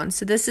anticodon.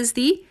 So this is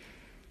the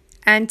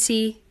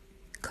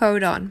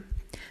anticodon.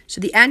 So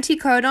the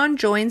anticodon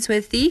joins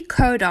with the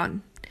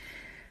codon.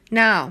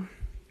 Now,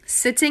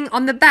 sitting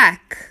on the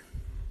back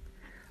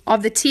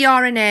of the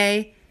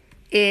tRNA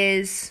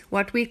is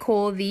what we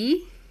call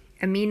the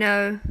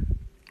amino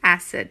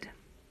acid.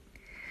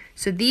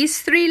 So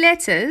these 3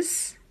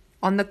 letters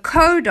on the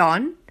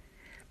codon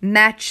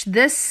match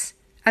this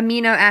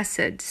amino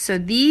acid. So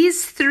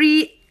these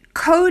 3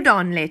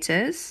 codon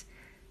letters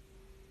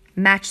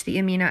match the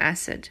amino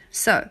acid.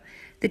 So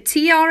the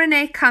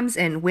tRNA comes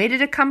in. Where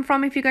did it come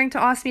from, if you're going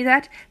to ask me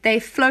that? They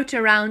float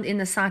around in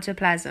the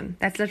cytoplasm.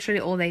 That's literally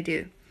all they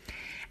do.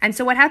 And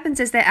so what happens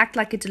is they act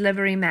like a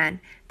delivery man.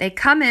 They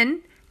come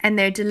in and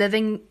they're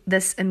delivering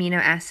this amino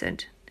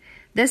acid.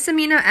 This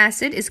amino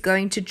acid is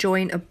going to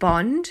join a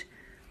bond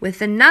with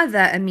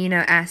another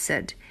amino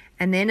acid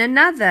and then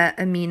another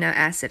amino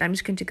acid. I'm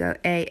just going to go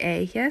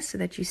AA here so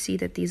that you see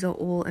that these are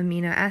all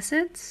amino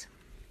acids.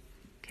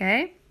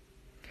 Okay.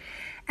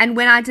 And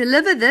when I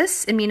deliver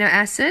this amino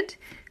acid,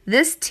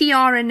 this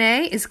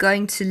tRNA is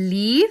going to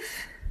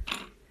leave.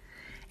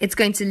 It's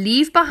going to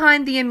leave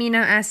behind the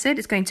amino acid.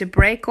 It's going to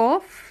break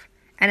off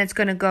and it's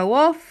going to go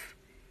off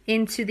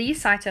into the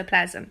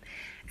cytoplasm.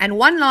 And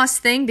one last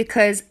thing,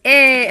 because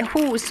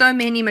so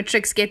many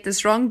matrics get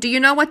this wrong. Do you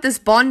know what this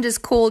bond is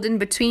called in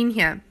between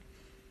here?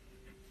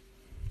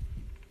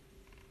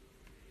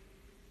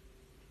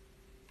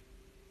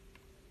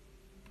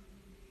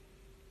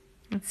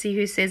 Let's see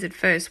who says it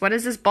first. What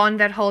is this bond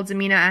that holds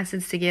amino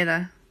acids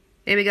together?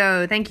 There we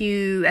go. Thank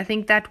you. I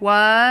think that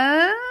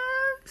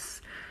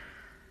was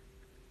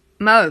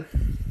Mo.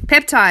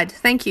 Peptide.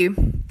 Thank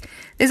you.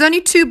 There's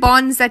only 2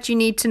 bonds that you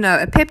need to know.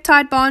 A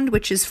peptide bond,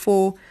 which is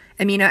for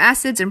amino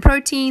acids and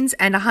proteins,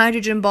 and a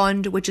hydrogen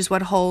bond, which is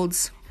what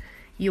holds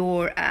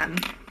your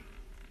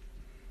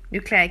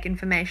nucleic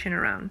information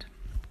around.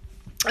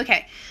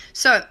 Okay,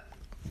 so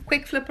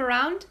quick flip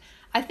around.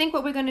 I think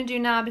what we're going to do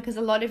now, because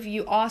a lot of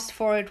you asked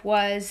for it,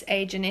 was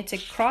a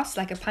genetic cross,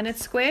 like a Punnett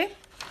square.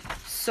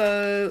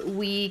 So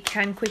we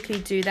can quickly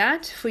do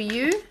that for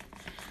you.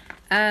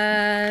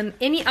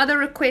 Any other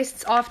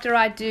requests after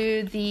I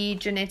do the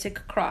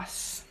genetic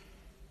cross?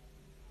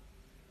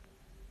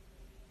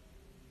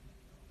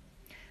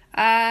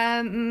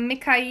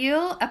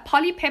 Mikhail, a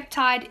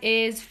polypeptide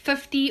is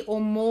 50 or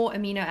more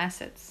amino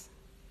acids.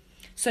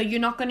 So you're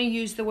not going to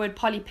use the word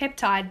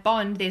polypeptide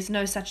bond. There's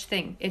no such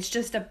thing. It's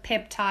just a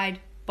peptide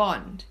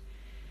bond.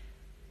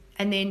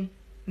 And then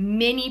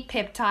many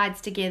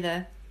peptides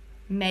together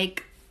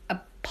make a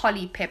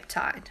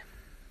polypeptide.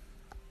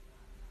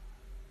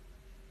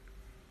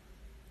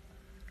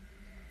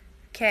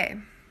 Okay.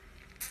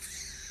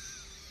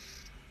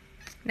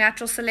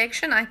 Natural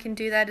selection, I can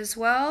do that as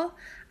well.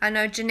 I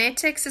know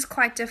genetics is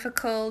quite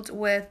difficult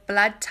with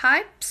blood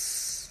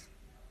types.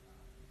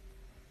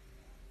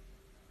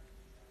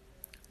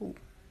 Ooh.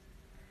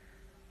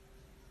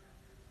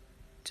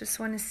 Just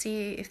want to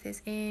see if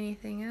there's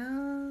anything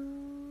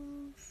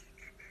else.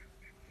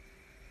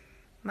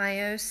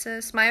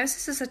 Meiosis.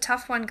 Meiosis is a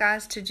tough one,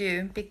 guys, to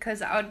do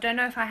because I don't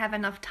know if I have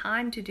enough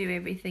time to do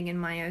everything in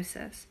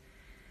meiosis.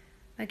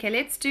 Okay,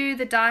 let's do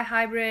the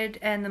dihybrid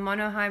and the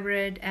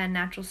monohybrid and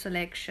natural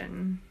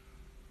selection.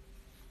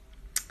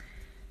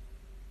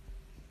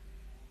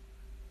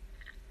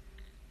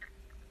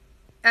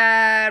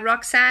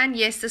 Roxanne,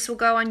 yes, this will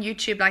go on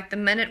YouTube. Like the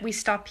minute we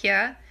stop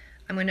here,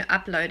 I'm going to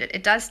upload it.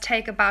 It does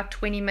take about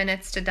 20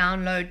 minutes to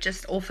download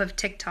just off of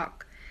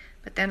TikTok,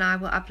 but then I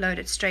will upload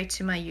it straight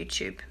to my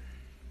YouTube.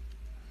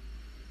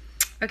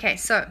 Okay,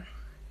 so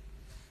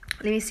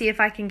let me see if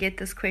I can get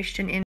this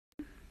question in.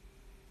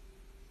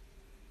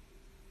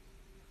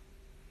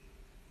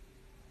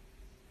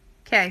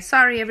 Okay,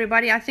 sorry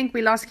everybody, I think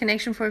we lost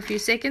connection for a few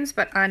seconds,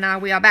 but now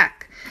we are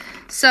back.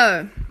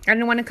 So, I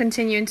don't want to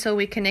continue until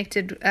we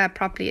connected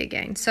properly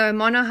again. So,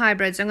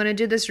 monohybrids, I'm going to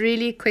do this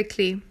really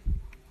quickly.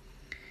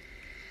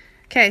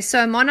 Okay,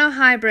 so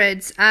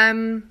monohybrids,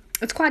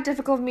 it's quite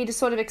difficult for me to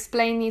sort of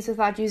explain these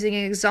without using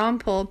an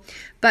example,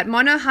 but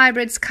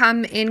monohybrids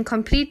come in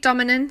complete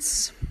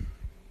dominance,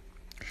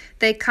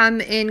 they come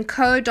in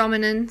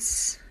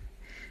co-dominance,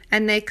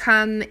 and they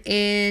come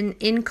in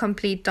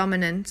incomplete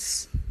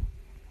dominance.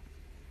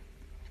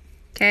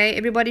 Okay,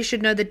 everybody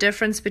should know the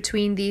difference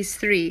between these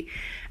three.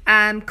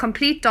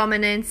 Complete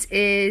dominance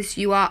is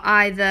you are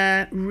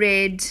either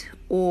red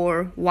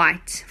or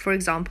white, for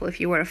example, if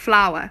you were a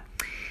flower.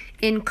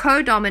 In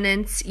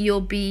co-dominance,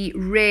 you'll be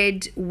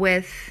red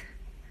with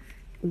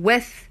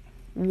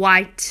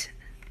white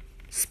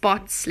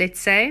spots,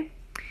 let's say.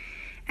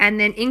 And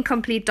then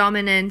incomplete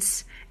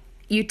dominance,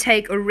 you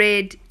take a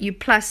red, you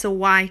plus a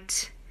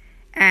white,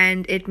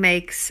 and it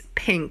makes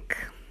pink.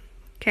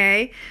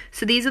 Okay,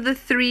 so these are the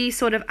three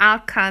sort of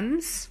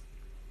outcomes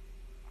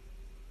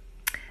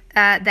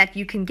that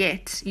you can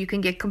get. You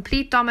can get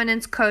complete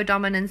dominance,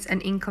 co-dominance,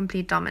 and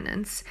incomplete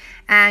dominance.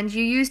 And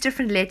you use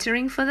different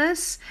lettering for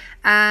this.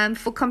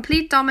 For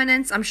complete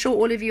dominance, I'm sure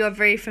all of you are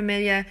very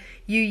familiar.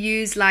 You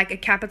use like a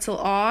capital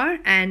R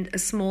and a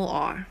small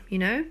r, you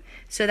know.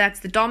 So that's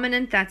the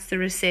dominant, that's the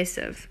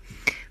recessive.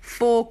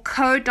 For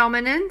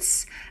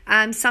co-dominance,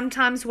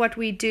 sometimes what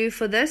we do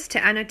for this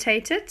to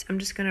annotate it, I'm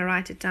just going to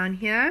write it down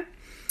here.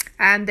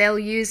 They'll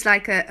use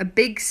like a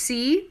big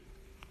C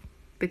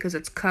because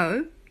it's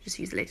co, just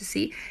use the letter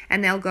C,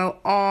 and they'll go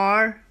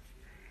R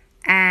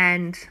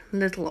and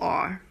little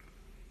r.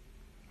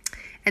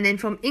 And then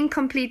from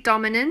incomplete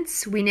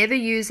dominance, we never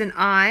use an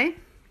I,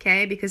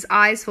 okay, because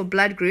I is for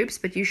blood groups,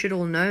 but you should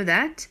all know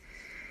that.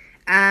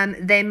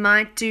 They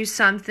might do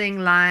something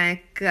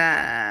like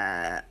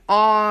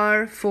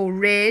R for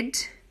red,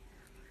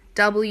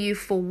 W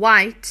for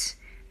white,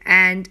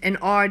 and an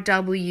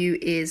RW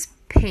is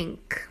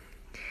pink.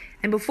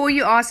 And before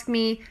you ask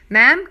me,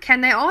 ma'am,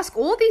 can they ask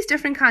all these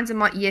different kinds of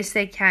yes,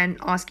 they can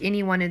ask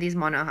any one of these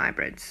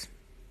monohybrids.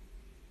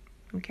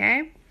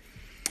 Okay.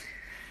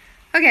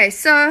 Okay,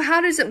 so how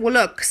does it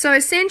look? So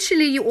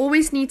essentially, you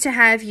always need to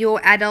have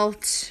your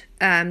adult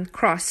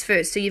cross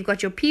first. So you've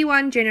got your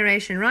P1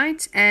 generation,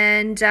 right?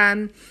 And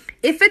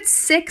if it's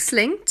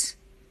sex-linked,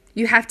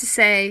 you have to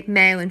say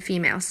male and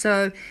female.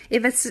 So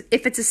if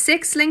it's a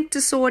sex-linked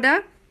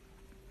disorder,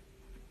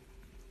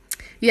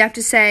 you have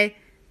to say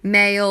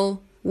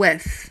male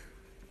with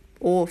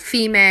or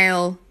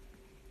female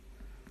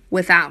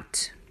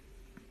without.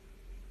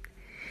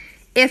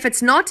 If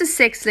it's not a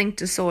sex-linked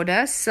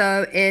disorder,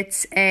 so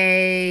it's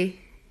a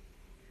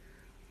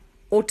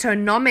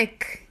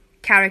autonomic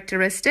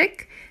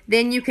characteristic,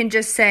 then you can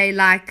just say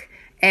like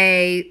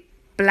a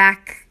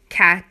black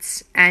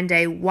cat and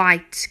a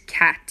white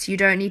cat. You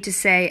don't need to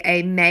say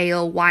a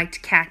male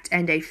white cat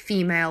and a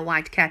female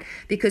white cat,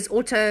 because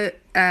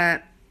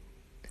autosomal,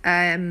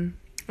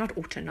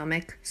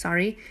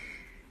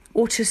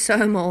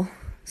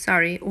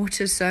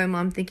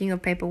 I'm thinking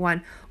of paper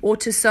one.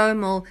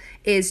 Autosomal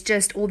is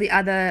just all the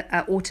other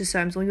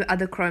autosomes, all your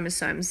other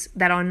chromosomes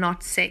that are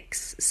not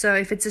sex. So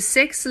if it's a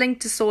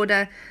sex-linked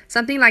disorder,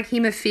 something like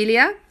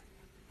haemophilia,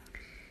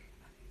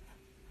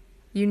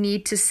 you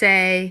need to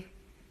say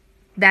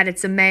that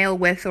it's a male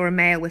with or a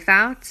male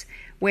without.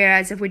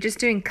 Whereas if we're just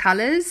doing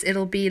colors,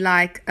 it'll be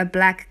like a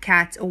black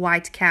cat, a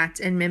white cat.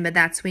 And remember,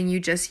 that's when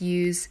you just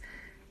use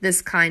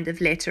this kind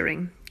of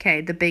lettering. Okay,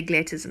 the big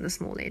letters and the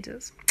small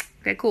letters.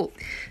 Okay, cool.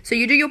 So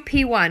you do your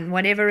P1,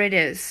 whatever it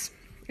is,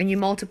 and you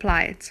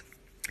multiply it.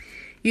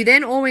 You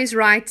then always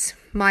write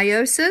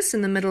meiosis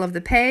in the middle of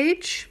the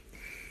page.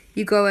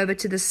 You go over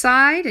to the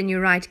side and you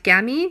write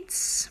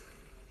gametes.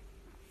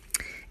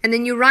 And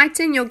then you write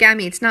in your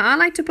gametes. Now, I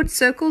like to put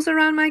circles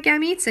around my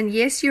gametes, and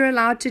yes, you're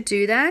allowed to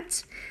do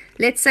that.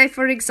 Let's say,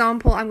 for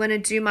example, I'm going to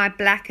do my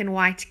black and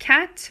white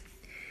cat.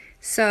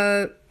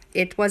 So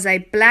it was a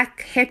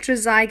black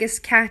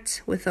heterozygous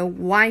cat with a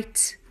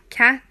white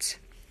cat.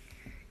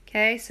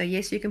 Okay, so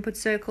yes, you can put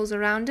circles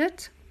around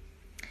it.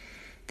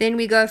 Then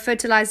we go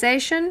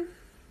fertilization.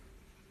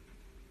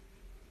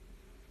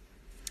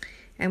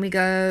 And we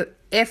go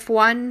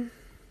F1,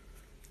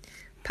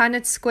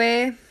 Punnett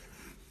square.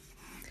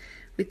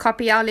 We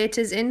copy our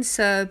letters in,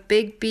 so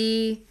big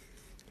B,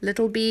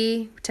 little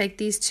b, take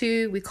these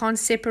two. We can't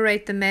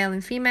separate the male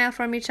and female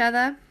from each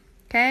other.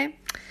 Okay,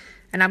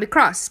 and now we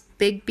cross.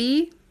 Big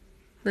B,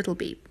 little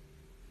b.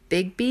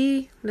 Big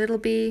B, little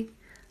b,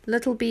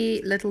 little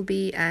b, little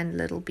b, and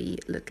little b,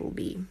 little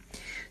b.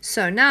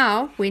 So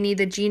now we need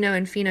the geno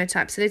and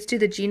phenotype. So let's do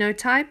the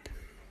genotype.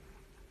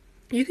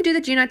 You can do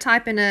the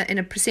genotype in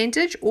a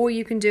percentage, or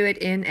you can do it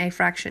in a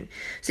fraction.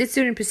 So let's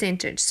do it in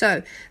percentage.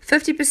 So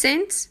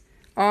 50%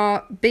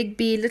 are big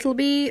B, little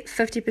b,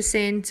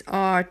 50%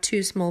 are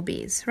 2 small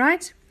b's,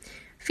 right?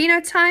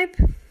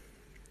 Phenotype.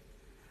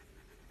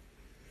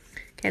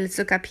 Okay, let's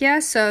look up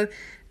here. So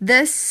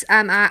this,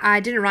 I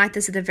didn't write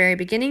this at the very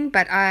beginning,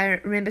 but I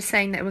remember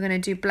saying that we're going to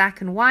do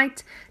black and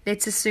white.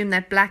 Let's assume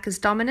that black is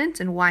dominant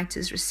and white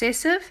is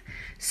recessive.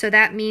 So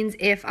that means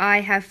if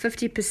I have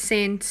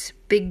 50%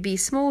 big B,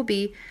 small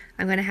b,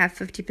 I'm going to have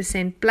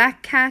 50%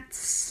 black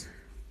cats.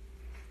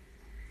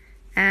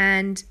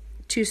 And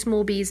 2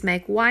 small b's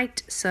make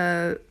white,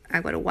 so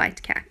I got a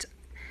white cat.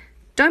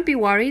 Don't be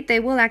worried, they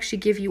will actually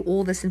give you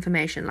all this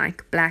information,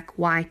 like black,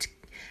 white.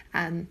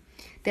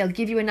 They'll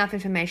give you enough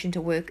information to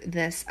work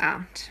this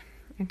out.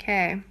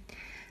 Okay.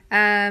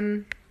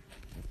 Now,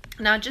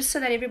 just so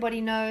that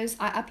everybody knows,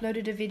 I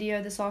uploaded a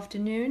video this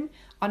afternoon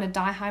on a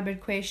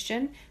dihybrid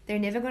question. They're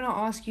never going to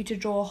ask you to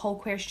draw a whole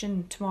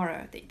question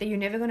tomorrow. You're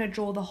never going to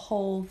draw the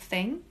whole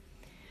thing.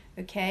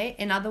 Okay.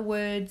 In other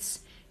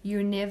words,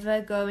 you're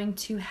never going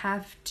to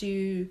have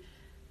to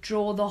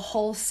draw the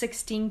whole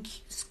 16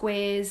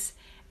 squares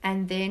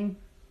and then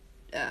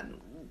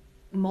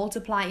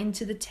multiply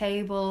into the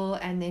table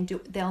and then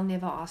they'll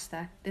never ask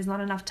that. There's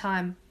not enough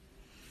time,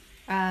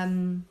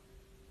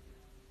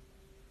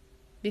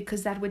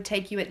 because that would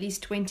take you at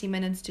least 20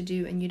 minutes to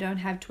do, and you don't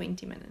have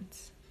 20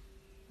 minutes.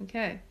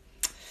 Okay.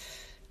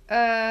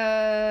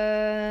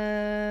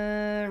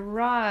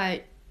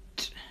 Right.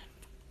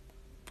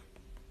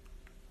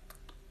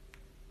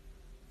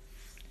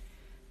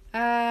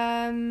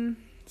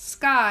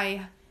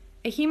 Sky,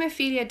 a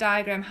hemophilia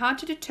diagram, how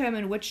to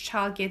determine which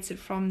child gets it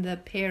from the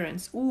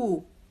parents.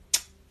 Ooh,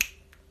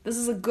 this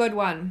is a good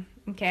one.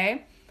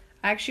 Okay,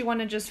 I actually want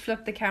to just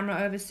flip the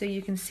camera over so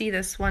you can see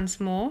this once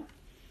more.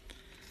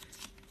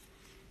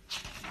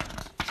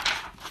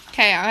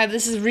 Okay,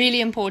 this is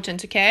really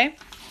important. Okay,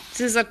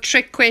 this is a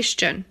trick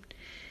question.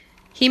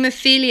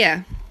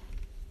 Haemophilia.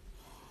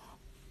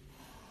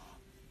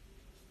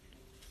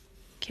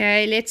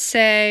 Okay, let's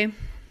say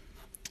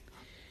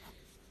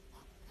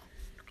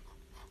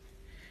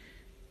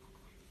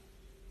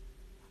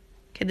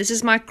this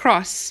is my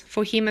cross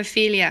for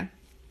hemophilia.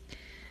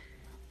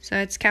 So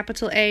it's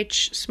capital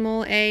H,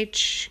 small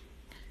h,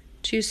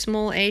 2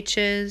 small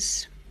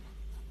h's,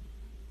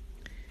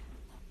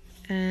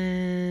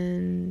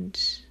 and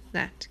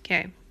that.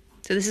 Okay.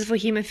 So this is for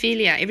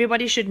hemophilia.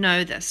 Everybody should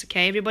know this,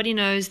 okay? Everybody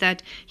knows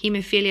that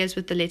hemophilia is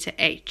with the letter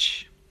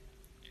H.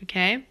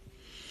 Okay?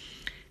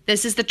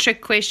 This is the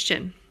trick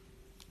question.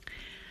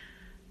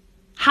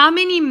 How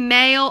many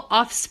male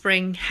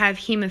offspring have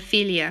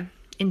hemophilia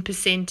in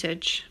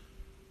percentage?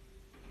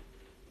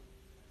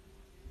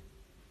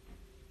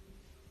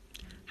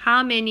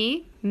 How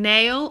many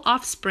male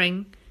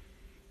offspring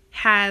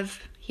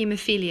have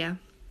hemophilia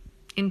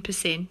in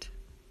percent?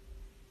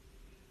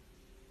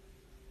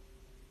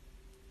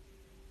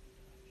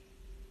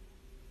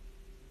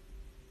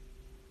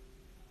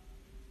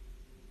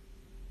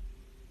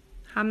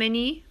 How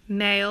many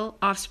male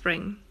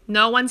offspring?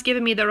 No one's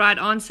given me the right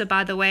answer,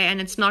 by the way, and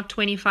it's not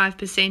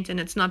 25% and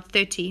it's not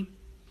 30.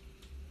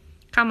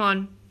 Come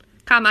on.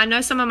 Come, I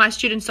know some of my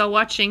students are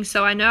watching,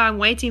 so I know I'm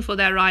waiting for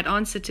that right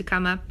answer to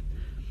come up.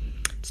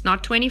 It's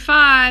not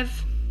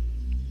 25.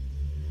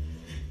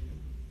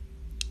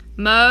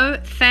 Mo,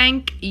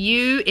 thank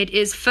you. It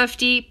is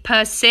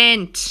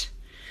 50%.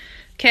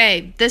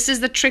 Okay, this is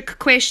the trick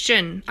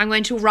question. I'm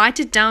going to write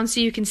it down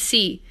so you can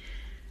see.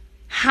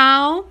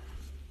 How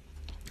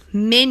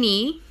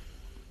many,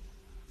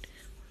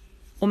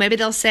 or maybe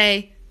they'll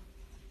say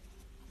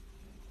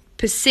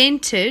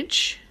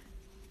percentage,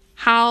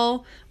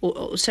 so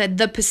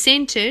the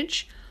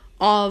percentage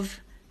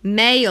of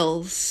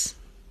males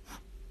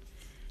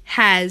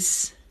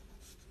has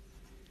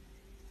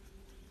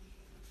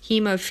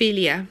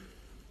hemophilia.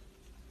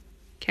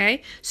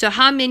 Okay, so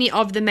how many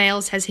of the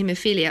males has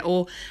hemophilia,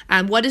 or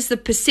what is the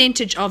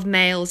percentage of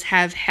males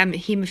have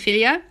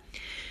hemophilia?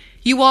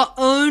 You are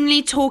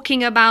only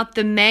talking about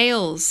the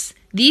males.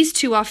 These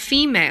two are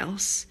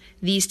females.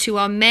 These two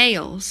are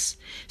males.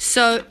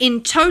 So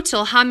in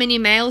total, how many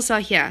males are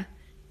here?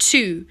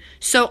 2.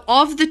 So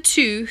of the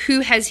 2, who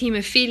has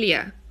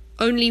hemophilia?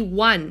 Only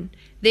 1.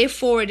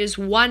 Therefore, it is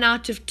 1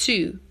 out of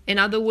 2. In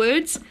other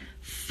words,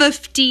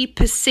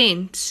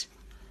 50%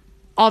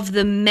 of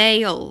the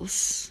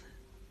males.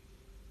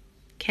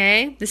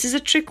 Okay, this is a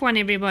trick one,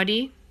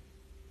 everybody.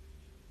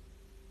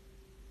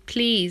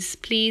 Please,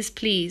 please,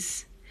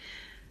 please.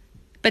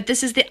 But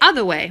this is the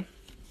other way.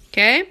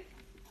 Okay,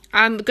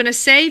 I'm going to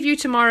save you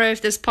tomorrow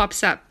if this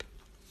pops up.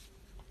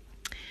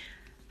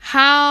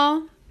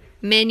 How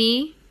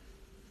many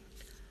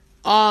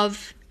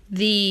of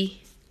the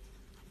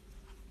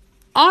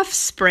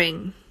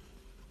offspring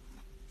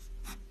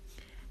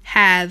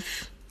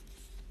have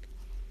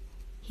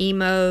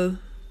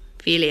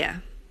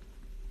hemophilia?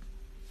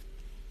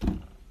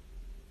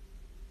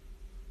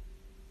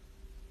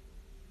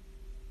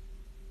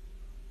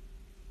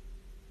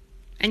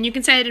 And you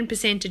can say it in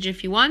percentage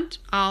if you want.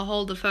 I'll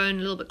hold the phone a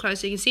little bit closer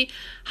so you can see.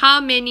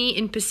 How many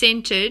in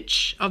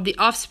percentage of the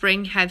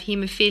offspring have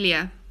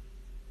haemophilia?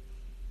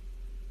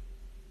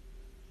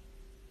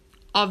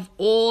 Of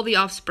all the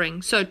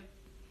offspring. So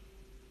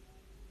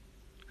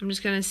I'm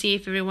just going to see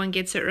if everyone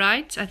gets it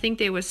right. I think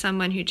there was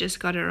someone who just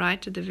got it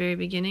right at the very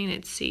beginning.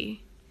 Let's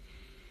see.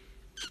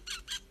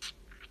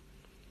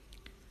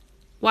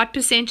 What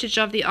percentage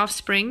of the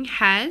offspring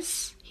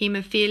has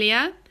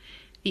haemophilia?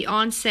 The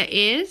answer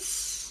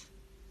is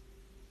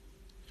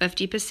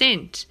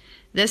 50%.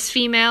 This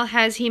female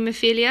has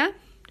haemophilia.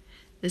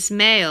 This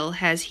male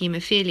has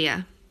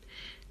haemophilia.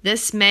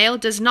 This male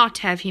does not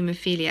have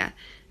haemophilia.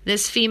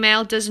 This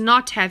female does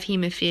not have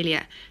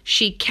haemophilia.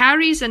 She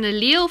carries an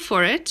allele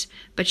for it,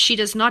 but she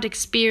does not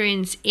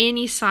experience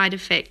any side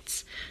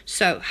effects.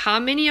 So, how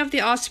many of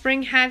the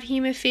offspring have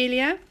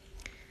haemophilia?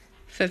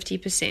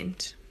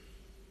 50%.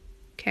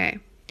 Okay.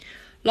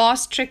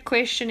 Last trick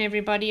question,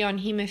 everybody, on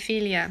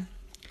haemophilia.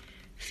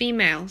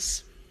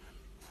 Females.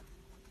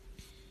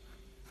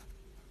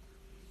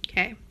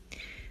 Okay.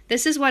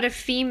 This is what a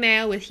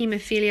female with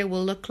haemophilia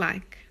will look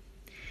like.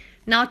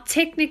 Now,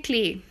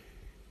 technically,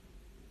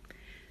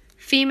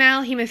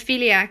 female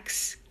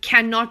hemophiliacs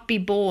cannot be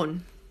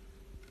born.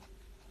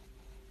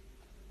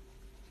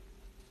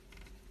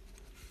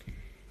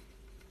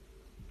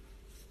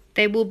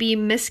 They will be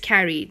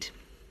miscarried.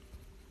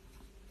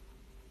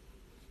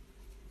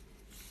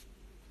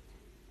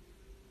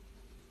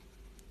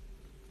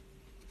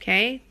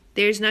 Okay?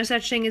 There's no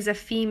such thing as a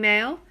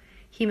female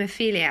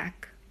hemophiliac.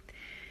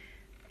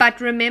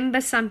 But remember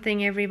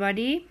something,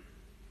 everybody.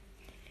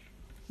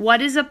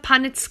 What is a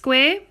Punnett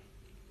square?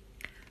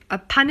 A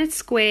Punnett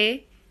square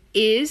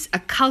is a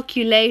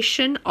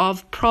calculation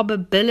of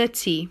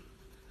probability.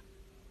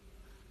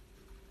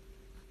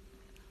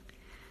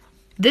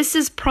 This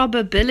is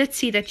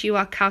probability that you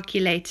are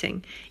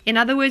calculating. In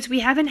other words,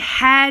 we haven't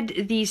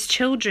had these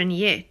children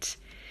yet.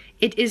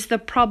 It is the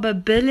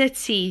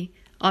probability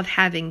of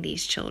having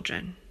these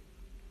children.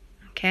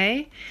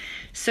 Okay?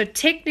 So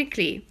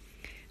technically,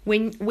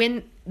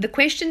 when the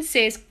question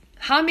says,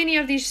 how many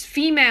of these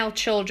female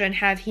children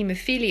have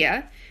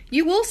haemophilia?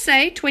 You will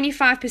say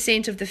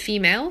 25% of the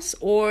females,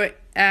 or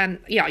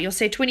you'll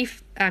say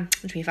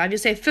 25. You'll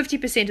say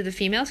 50% of the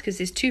females, because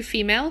there's two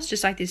females,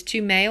 just like there's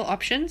two male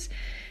options.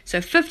 So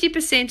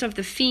 50% of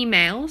the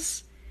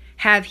females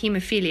have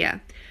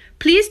haemophilia.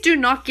 Please do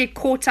not get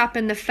caught up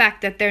in the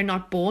fact that they're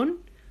not born.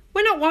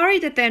 We're not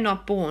worried that they're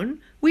not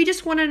born. We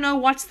just want to know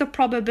what's the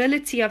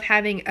probability of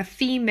having a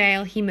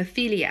female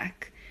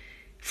hemophiliac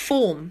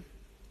form.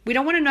 We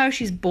don't want to know if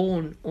she's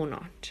born or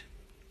not.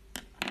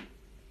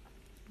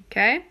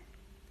 Okay?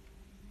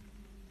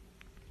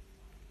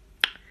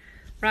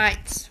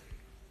 Right.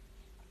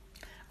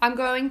 I'm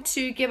going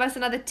to give us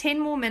another 10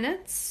 more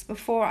minutes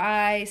before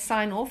I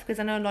sign off, because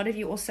I know a lot of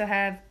you also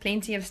have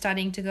plenty of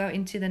studying to go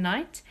into the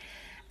night.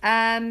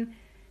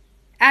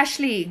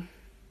 Ashley,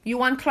 you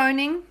want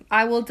cloning?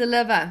 I will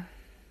deliver.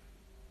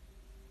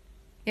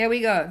 Here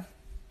we go.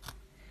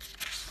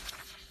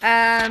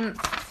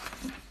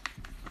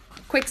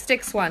 Quick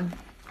sticks one.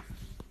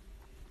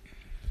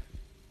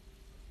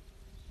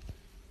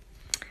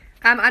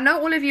 I know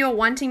all of you are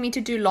wanting me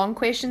to do long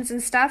questions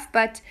and stuff,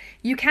 but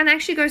you can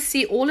actually go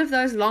see all of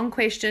those long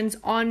questions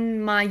on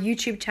my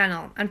YouTube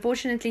channel.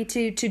 Unfortunately,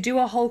 to do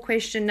a whole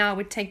question now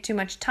would take too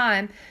much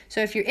time.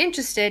 So if you're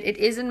interested, it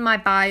is in my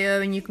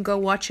bio and you can go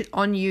watch it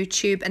on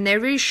YouTube. And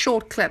they're really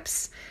short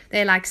clips.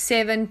 They're like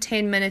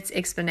 7-10 minutes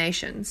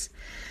explanations.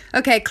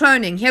 Okay,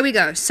 cloning. Here we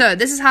go. So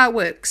this is how it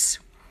works.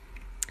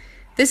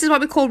 This is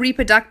what we call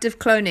reproductive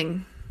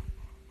cloning.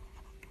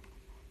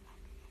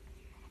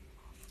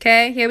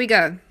 Okay, here we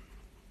go.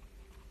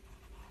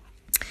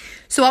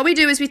 So what we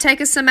do is we take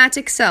a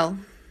somatic cell.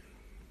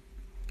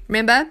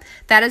 Remember,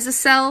 that is a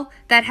cell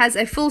that has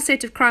a full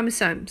set of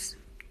chromosomes,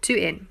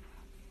 2N.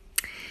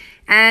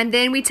 And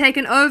then we take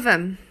an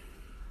ovum.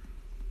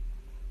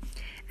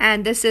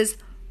 And this is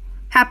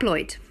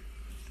haploid.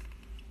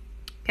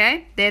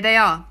 Okay, there they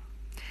are.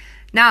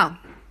 Now,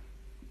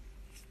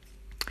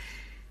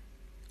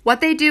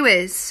 what they do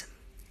is,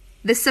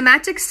 the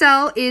somatic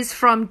cell is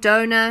from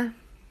donor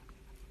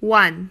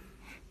 1.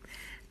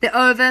 The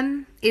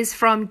ovum is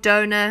from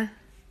donor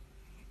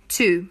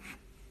 2.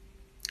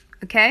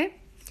 Okay?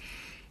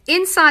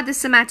 Inside the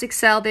somatic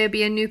cell, there will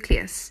be a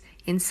nucleus.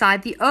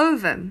 Inside the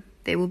ovum,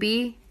 there will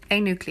be a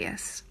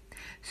nucleus.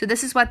 So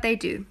this is what they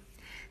do.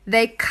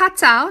 They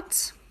cut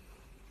out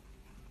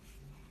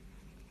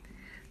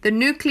the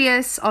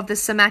nucleus of the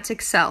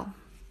somatic cell.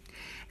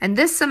 And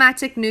this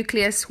somatic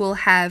nucleus will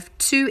have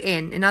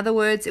 2N. In other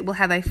words, it will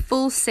have a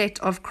full set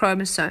of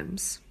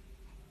chromosomes.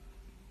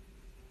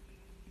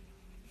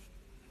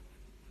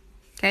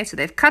 Okay, so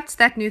they've cut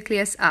that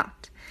nucleus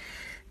out.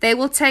 They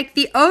will take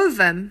the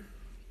ovum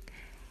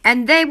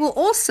and they will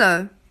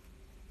also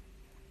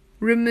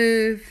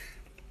remove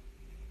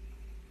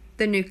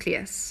the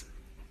nucleus.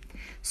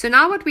 So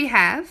now what we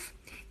have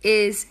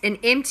is an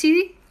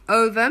empty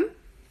ovum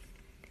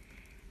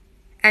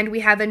and we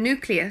have a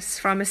nucleus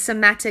from a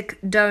somatic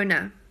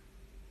donor.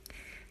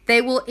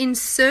 They will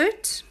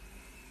insert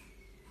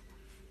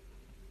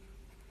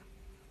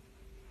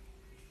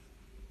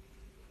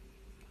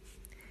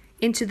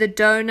into the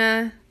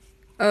donor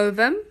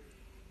ovum.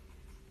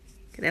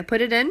 Okay, they'll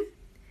put it in,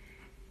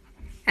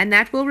 and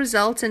that will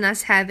result in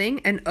us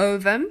having an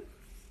ovum,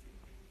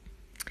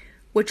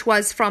 which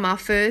was from our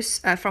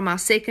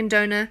second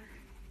donor,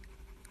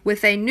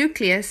 with a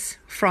nucleus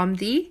from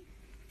the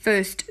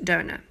first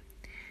donor.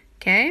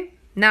 Okay,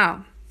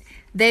 now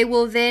they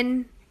will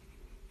then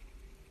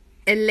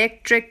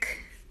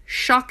electric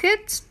shock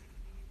it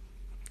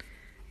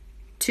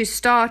to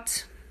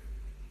start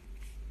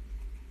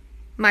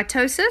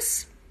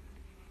mitosis,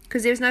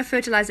 because there's no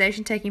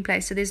fertilization taking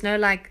place, so there's no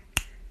like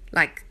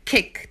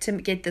kick to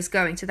get this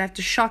going, so they have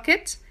to shock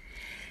it,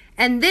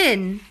 and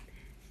then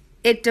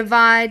it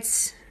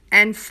divides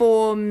and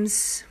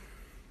forms,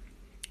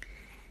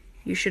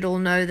 you should all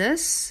know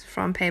this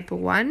from paper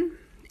 1,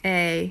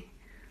 a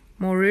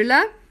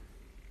morula.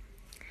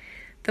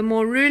 The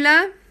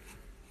morula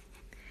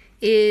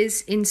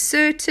is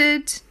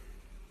inserted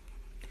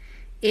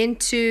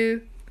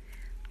into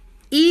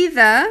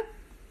either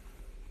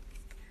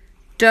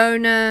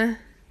donor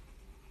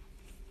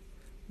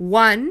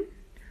 1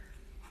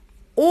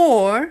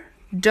 or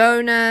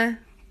donor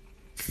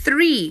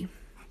 3,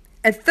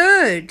 a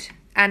third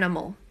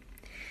animal.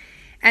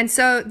 And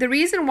so the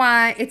reason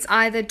why it's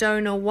either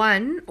donor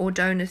 1 or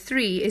donor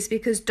 3 is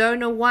because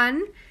donor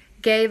 1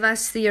 gave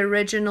us the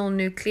original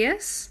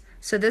nucleus.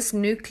 So this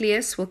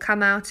nucleus will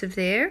come out of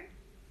there.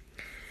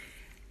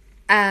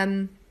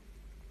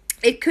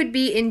 It could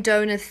be in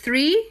donor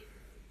 3.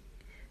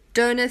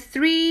 Donor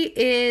 3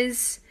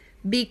 is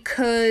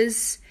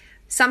because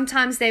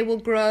sometimes they will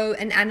grow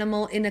an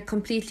animal in a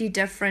completely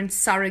different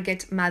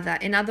surrogate mother.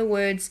 In other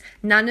words,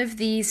 none of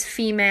these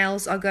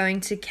females are going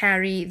to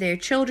carry their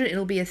children.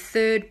 It'll be a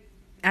third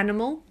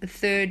animal, a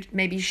third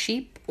maybe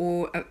sheep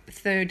or a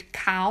third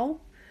cow.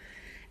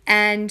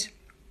 And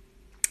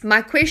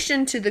my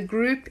question to the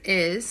group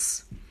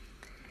is,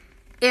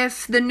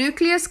 if the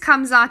nucleus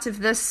comes out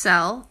of this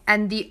cell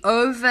and the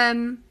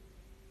ovum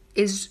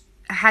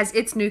has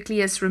its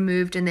nucleus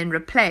removed and then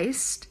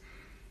replaced,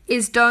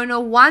 is donor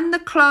 1 the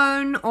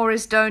clone or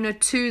is donor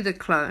 2 the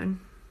clone?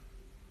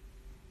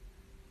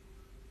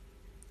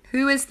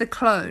 Who is the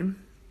clone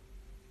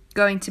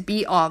going to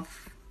be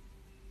of?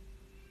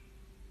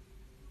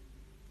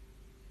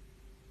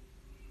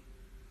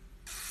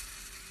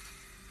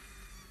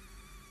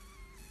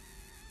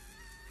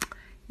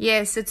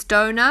 Yes, it's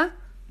donor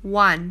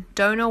 1.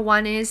 Donor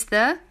 1 is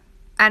the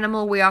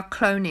animal we are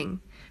cloning,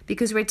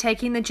 because we're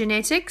taking the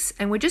genetics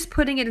and we're just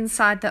putting it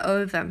inside the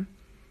ovum,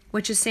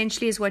 which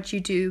essentially is what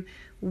you do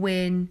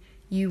when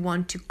you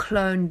want to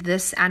clone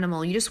this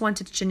animal. You just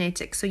want its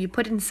genetics. So you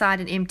put it inside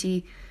an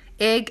empty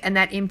egg, and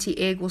that empty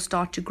egg will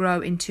start to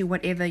grow into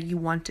whatever you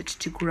want it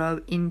to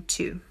grow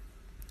into.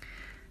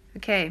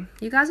 Okay,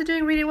 you guys are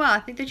doing really well.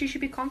 I think that you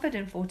should be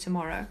confident for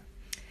tomorrow.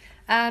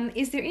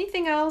 Is there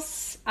anything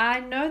else?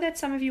 I know that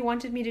some of you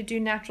wanted me to do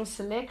natural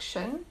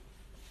selection.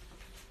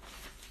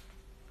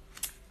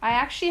 I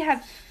actually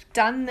have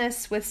done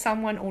this with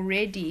someone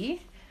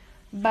already,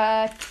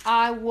 but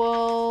I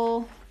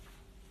will...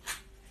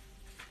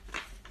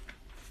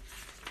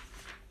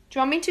 Do you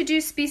want me to do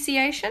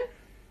speciation?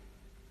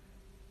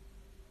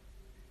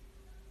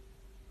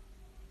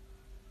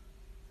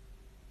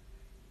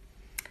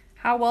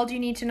 How well do you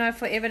need to know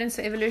for evidence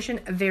or evolution?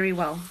 Very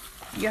well.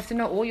 You have to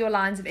know all your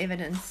lines of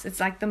evidence.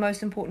 It's like the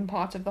most important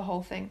part of the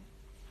whole thing.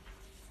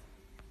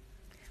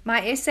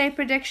 My essay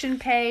prediction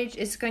page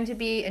is going to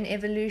be an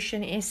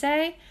evolution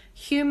essay,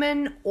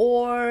 human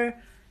or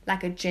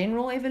like a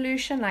general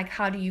evolution, like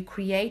how do you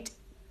create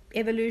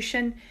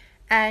evolution,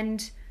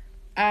 and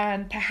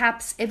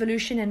perhaps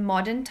evolution in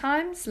modern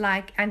times,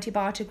 like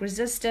antibiotic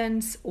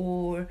resistance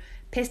or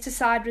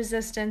pesticide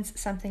resistance,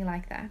 something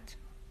like that.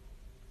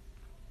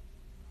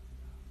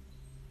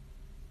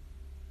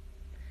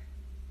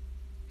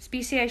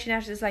 Speciation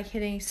natural is like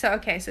hitting. So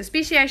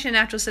speciation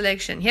natural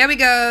selection. Here we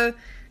go.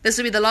 This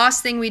will be the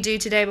last thing we do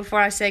today before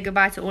I say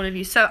goodbye to all of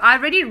you. So I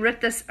already wrote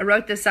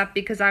this up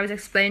because I was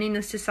explaining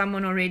this to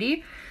someone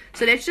already.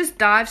 So let's just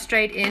dive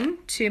straight in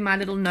to my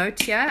little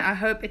note here. I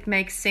hope it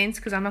makes sense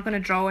because I'm not going to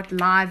draw it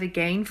live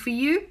again for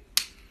you.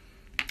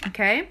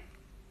 Okay.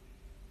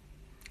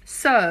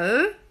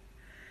 So,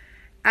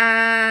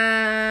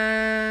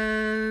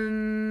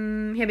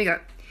 here we go.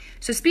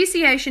 So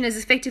speciation is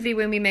effectively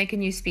when we make a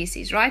new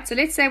species, right? So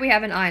let's say we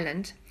have an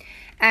island.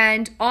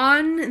 And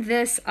on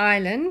this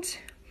island,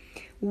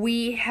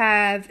 we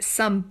have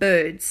some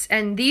birds.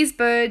 And these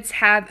birds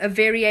have a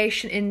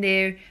variation in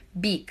their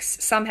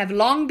beaks. Some have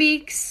long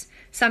beaks,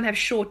 some have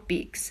short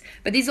beaks.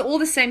 But these are all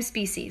the same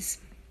species,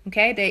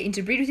 okay? They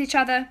interbreed with each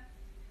other.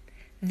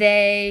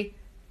 They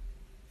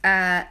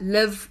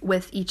live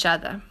with each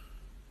other,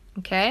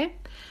 okay?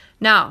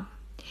 Now,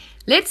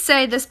 let's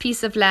say this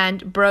piece of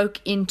land broke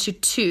into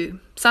two.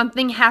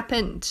 Something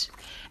happened.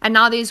 And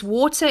now there's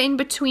water in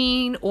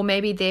between, or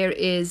maybe there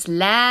is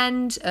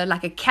land,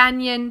 like a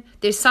canyon.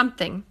 There's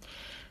something.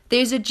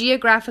 There's a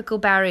geographical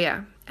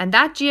barrier. And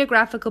that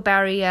geographical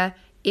barrier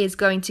is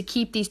going to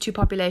keep these two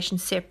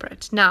populations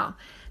separate. Now,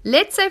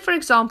 let's say, for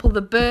example,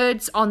 the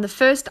birds on the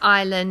first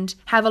island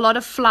have a lot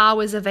of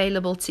flowers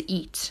available to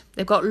eat.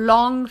 They've got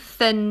long,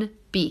 thin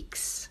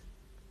beaks.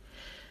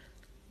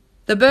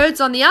 The birds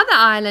on the other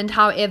island,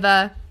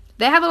 however,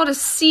 they have a lot of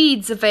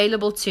seeds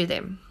available to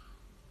them.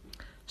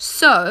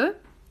 So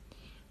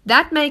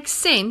that makes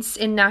sense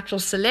in natural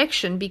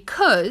selection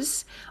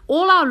because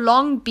all our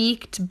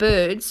long-beaked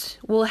birds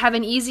will have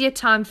an easier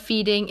time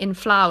feeding in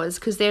flowers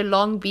because their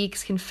long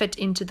beaks can fit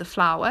into the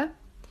flower.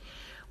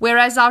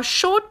 Whereas our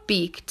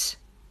short-beaked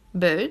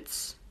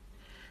birds,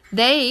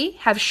 they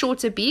have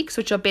shorter beaks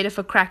which are better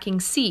for cracking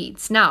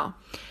seeds. Now,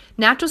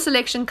 natural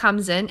selection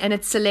comes in and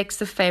it selects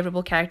the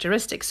favorable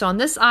characteristics. So on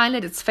this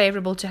island, it's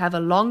favorable to have a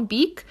long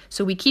beak.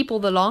 So we keep all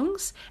the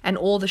longs and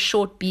all the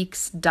short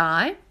beaks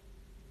die.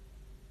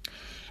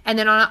 And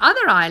then on our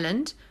other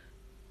island,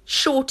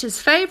 short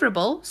is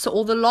favorable, so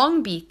all the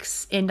long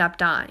beaks end up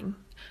dying.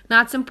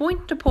 Now, it's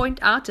important to point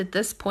out at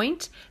this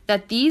point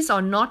that these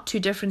are not two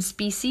different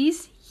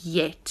species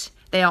yet.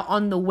 They are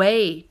on the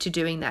way to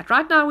doing that.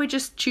 Right now, we're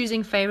just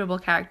choosing favorable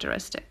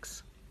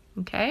characteristics.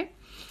 Okay?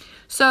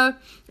 So,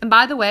 and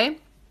by the way,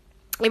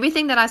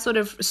 everything that I sort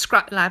of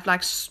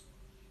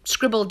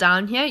scribbled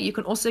down here, you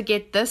can also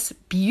get this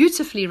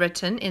beautifully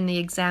written in the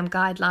exam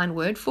guideline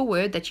word for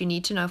word that you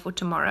need to know for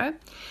tomorrow.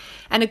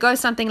 And it goes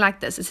something like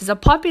this. It says a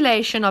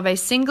population of a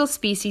single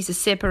species is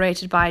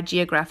separated by a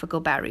geographical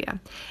barrier.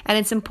 And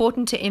it's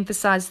important to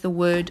emphasize the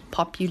word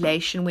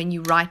population when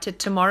you write it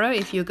tomorrow,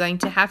 if you're going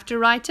to have to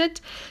write it,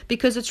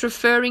 because it's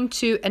referring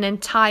to an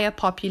entire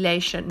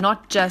population,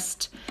 not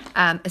just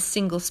a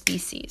single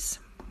species.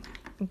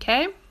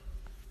 Okay?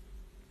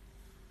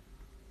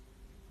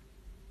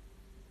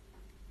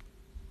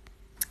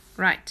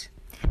 Right.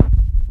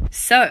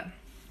 So,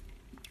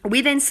 we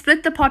then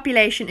split the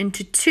population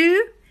into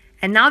two.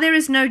 And now there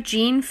is no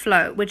gene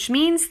flow, which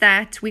means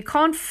that we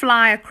can't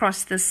fly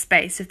across this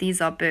space if these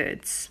are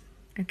birds.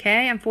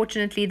 Okay,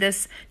 unfortunately,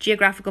 this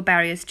geographical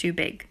barrier is too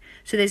big.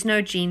 So there's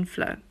no gene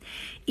flow.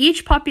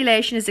 Each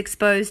population is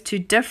exposed to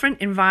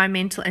different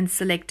environmental and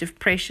selective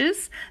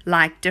pressures,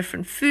 like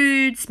different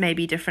foods,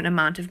 maybe different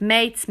amount of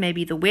mates,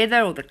 maybe the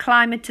weather or the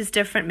climate is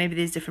different, maybe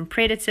there's different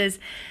predators.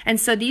 And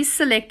so these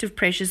selective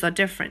pressures are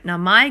different. Now,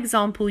 my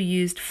example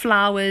used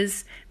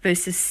flowers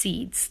versus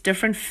seeds,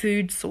 different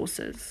food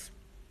sources.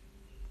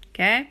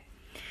 Okay?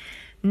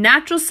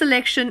 Natural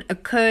selection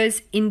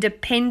occurs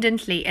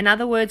independently. In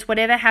other words,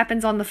 whatever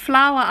happens on the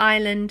flower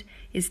island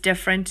is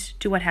different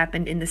to what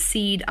happened in the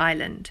seed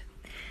island.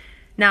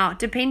 Now,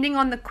 depending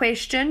on the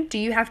question, do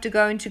you have to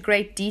go into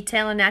great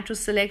detail in natural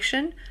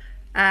selection?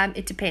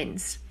 It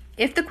depends.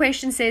 If the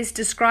question says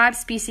describe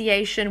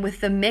speciation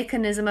with the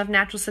mechanism of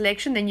natural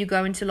selection, then you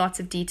go into lots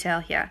of detail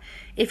here.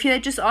 If you're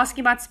just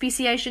asking about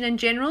speciation in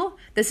general,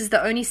 this is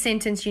the only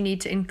sentence you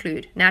need to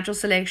include. Natural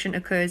selection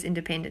occurs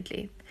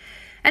independently.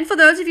 And for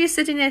those of you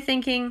sitting there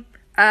thinking,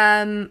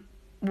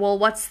 well,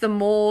 what's the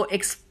more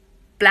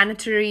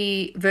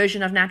explanatory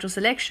version of natural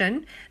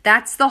selection?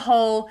 That's the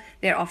whole,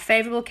 there are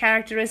favorable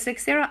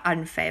characteristics, there are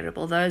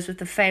unfavorable. Those with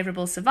the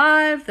favorable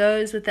survive,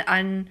 those with the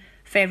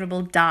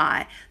unfavorable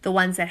die. The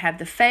ones that have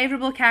the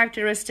favorable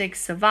characteristics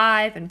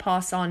survive and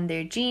pass on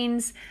their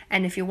genes.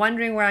 And if you're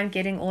wondering where I'm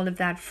getting all of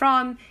that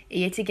from,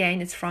 yet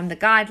again, it's from the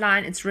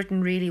guideline. It's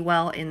written really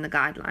well in the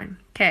guideline.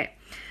 Okay,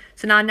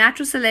 so now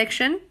natural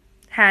selection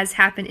has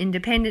happened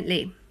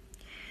independently.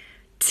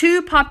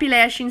 Two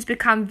populations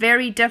become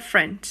very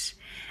different.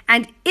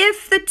 And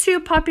if the two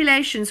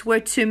populations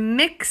were to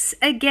mix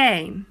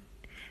again,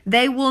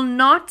 they will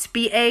not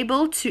be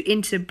able to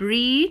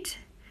interbreed.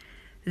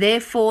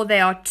 Therefore, they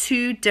are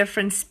two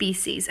different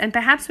species. And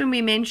perhaps when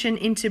we mention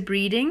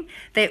interbreeding,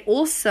 they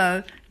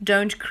also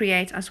don't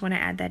create, I just want to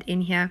add that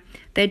in here,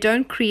 they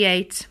don't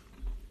create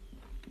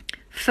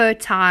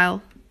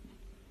fertile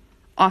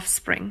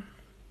offspring.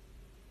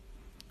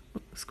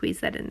 Squeeze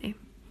that in there.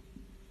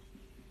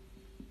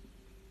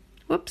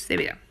 Whoops, there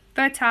we go.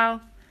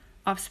 Fertile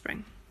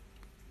offspring.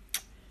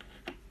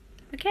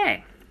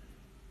 Okay.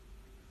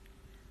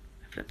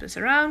 Flip this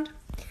around.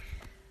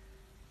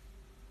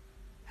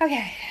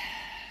 Okay.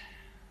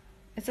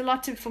 It's a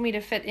lot for me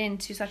to fit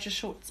into such a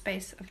short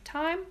space of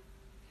time.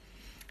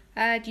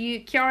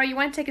 Kiara, you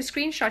want to take a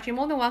screenshot? You're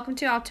more than welcome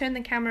to. I'll turn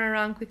the camera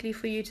around quickly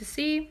for you to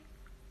see.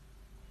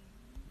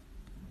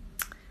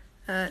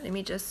 Let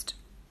me just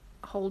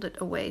hold it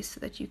away so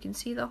that you can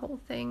see the whole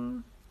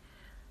thing.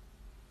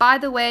 By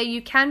the way,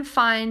 you can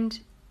find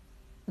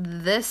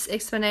this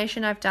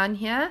explanation I've done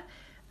here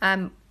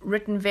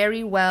written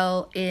very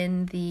well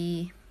in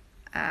the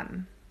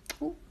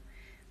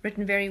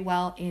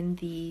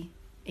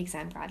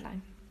exam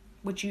guideline,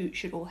 which you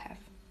should all have.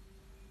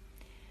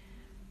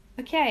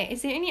 Okay,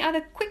 is there any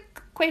other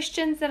quick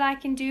questions that I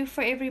can do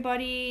for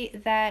everybody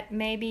that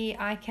maybe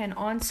I can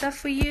answer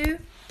for you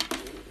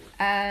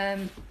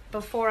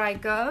before I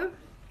go?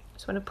 I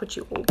just want to put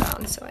you all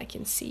down so I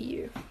can see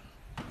you.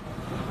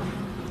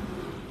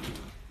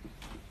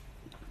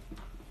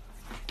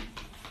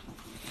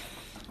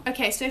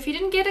 Okay, so if you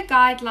didn't get a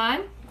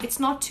guideline, it's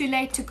not too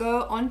late to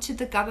go onto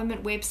the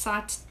government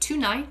website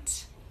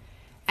tonight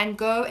and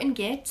go and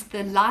get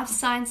the Life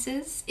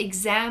Sciences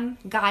Exam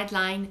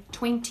Guideline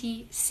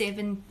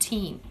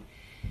 2017.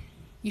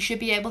 You should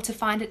be able to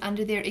find it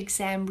under their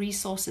exam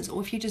resources,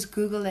 or if you just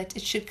Google it,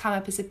 it should come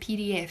up as a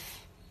PDF.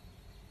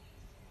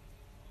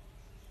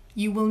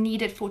 You will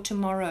need it for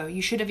tomorrow.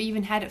 You should have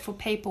even had it for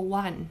paper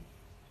 1.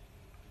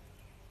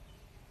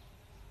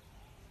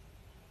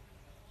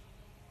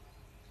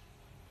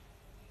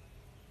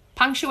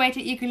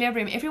 Punctuated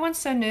equilibrium. Everyone's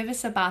so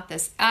nervous about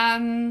this.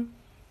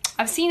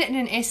 I've seen it in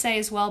an essay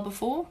as well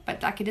before,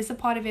 but like, it is a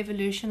part of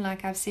evolution,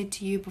 like I've said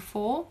to you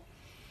before.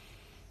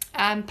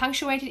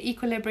 Punctuated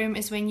equilibrium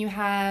is when you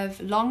have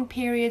long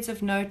periods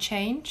of no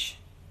change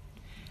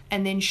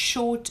and then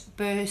short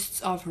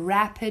bursts of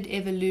rapid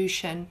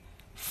evolution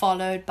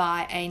followed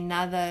by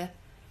another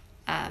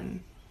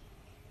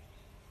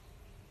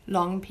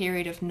long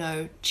period of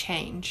no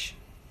change.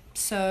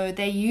 So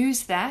they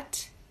use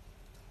that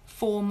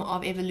form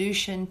of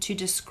evolution to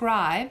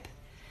describe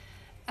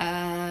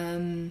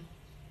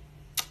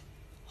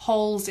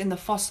holes in the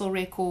fossil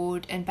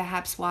record, and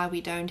perhaps why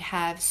we don't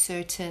have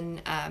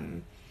certain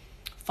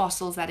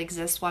fossils that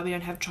exist, why we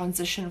don't have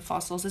transition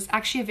fossils. It's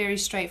actually very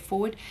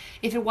straightforward.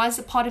 If it was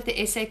a part of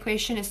the essay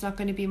question, it's not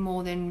going to be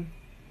more than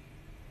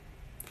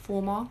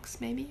 4 marks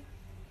maybe.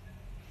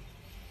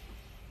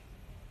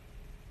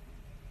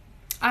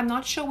 I'm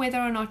not sure whether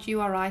or not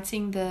you are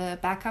writing the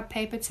backup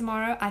paper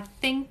tomorrow. I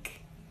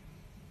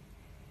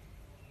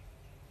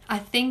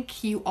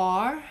think you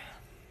are,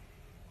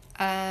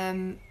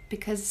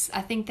 because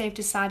I think they've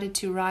decided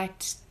to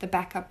write the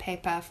backup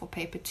paper for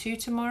paper 2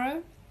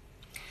 tomorrow.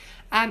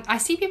 I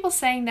see people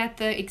saying that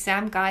the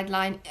exam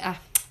guideline,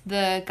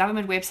 the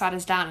government website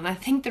is down, and I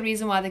think the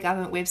reason why the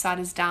government website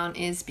is down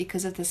is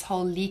because of this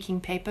whole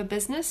leaking paper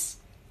business,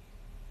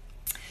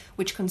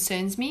 which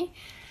concerns me.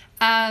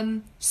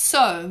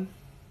 So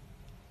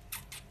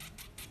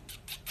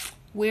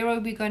where are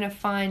we going to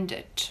find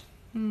it?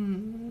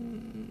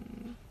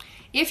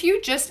 If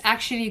you just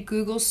actually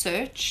Google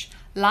search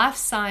Life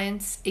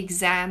Science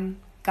Exam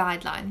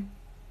Guideline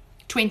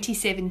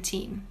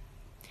 2017,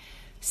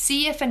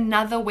 see if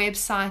another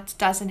website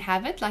doesn't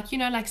have it. Like, you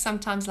know, like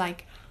sometimes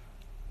like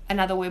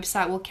another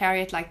website will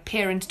carry it, like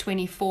Parent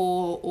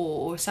 24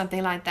 or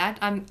something like that.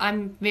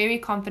 I'm very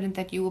confident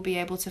that you will be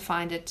able to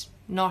find it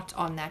not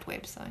on that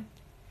website.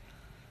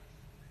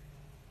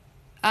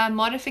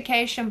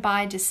 Modification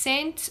by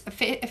descent.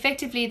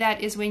 Effectively,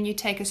 that is when you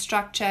take a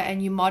structure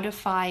and you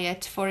modify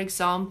it. For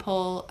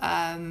example,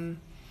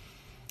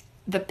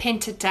 the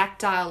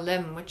pentadactyl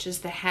limb, which is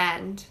the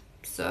hand.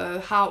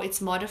 So how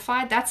it's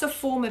modified. That's a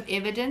form of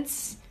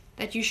evidence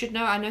that you should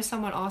know. I know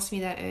someone asked me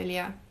that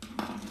earlier.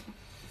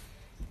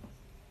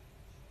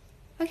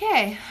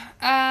 Okay.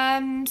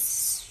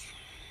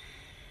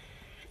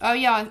 Oh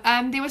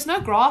yeah. There was no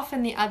graph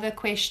in the other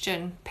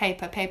question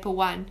paper, paper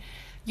 1.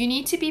 You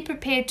need to be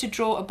prepared to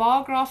draw a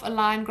bar graph, a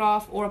line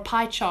graph, or a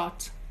pie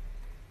chart.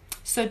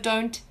 So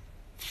don't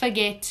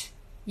forget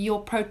your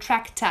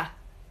protractor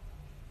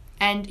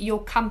and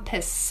your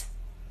compass,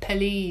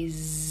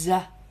 please.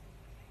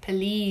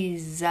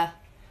 Please.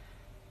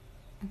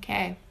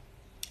 Okay.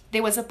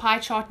 There was a pie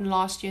chart in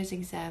last year's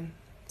exam,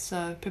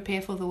 so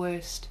prepare for the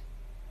worst.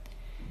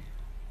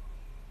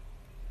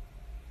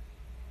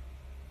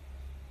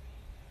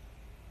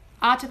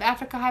 Out of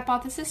Africa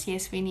hypothesis,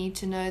 yes, we need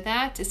to know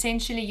that.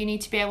 Essentially, you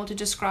need to be able to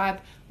describe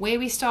where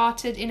we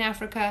started in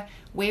Africa,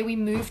 where we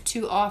moved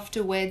to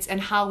afterwards, and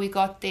how we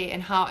got there,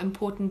 and how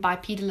important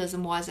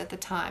bipedalism was at the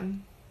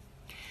time.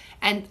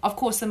 And of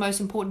course, the most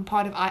important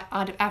part of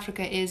Out of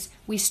Africa is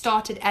we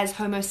started as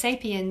Homo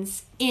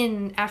sapiens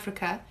in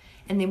Africa,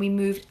 and then we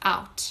moved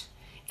out.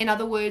 In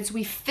other words,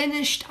 we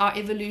finished our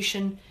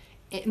evolution,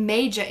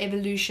 major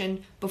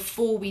evolution,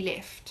 before we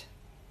left.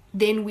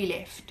 Then we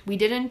left. We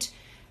didn't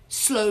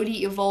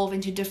slowly evolve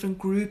into different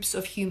groups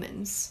of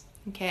humans.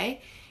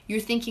 Okay, you're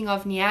thinking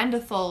of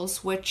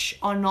Neanderthals, which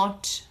are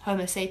not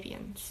Homo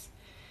sapiens.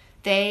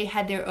 They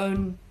had their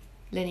own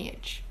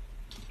lineage.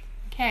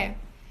 Okay.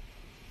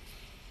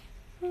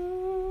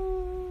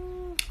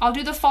 I'll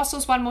do the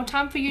fossils one more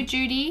time for you,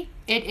 Judy.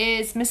 It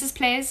is Mrs.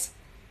 Ples,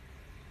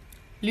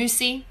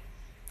 Lucy,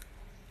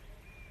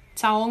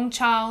 Taong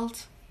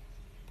Child,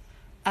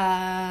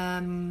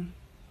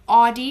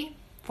 Ardi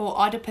for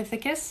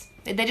Ardipithecus.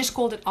 They just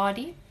called it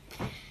Ardi.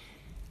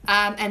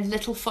 And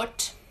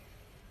Littlefoot.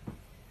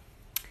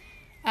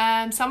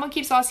 Someone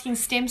keeps asking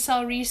stem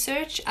cell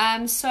research.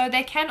 So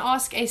they can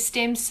ask a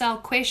stem cell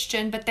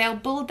question, but they'll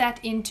build that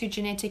into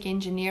genetic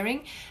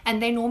engineering,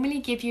 and they normally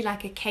give you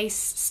like a case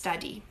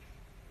study.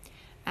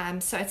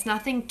 So it's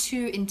nothing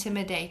too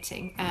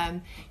intimidating.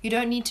 You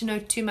don't need to know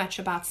too much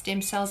about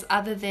stem cells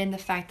other than the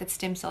fact that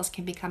stem cells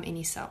can become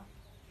any cell.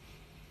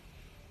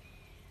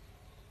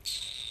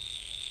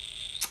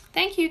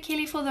 Thank you,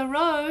 Kelly, for the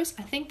rose.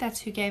 I think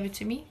that's who gave it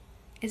to me.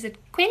 Is it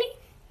Quelly?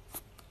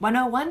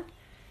 101?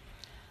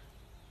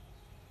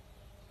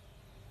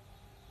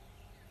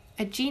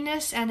 A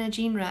genus and a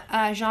genre.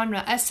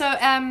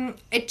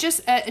 It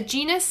just a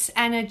genus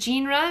and a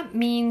genre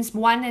means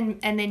one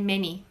and then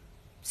many.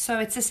 So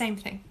it's the same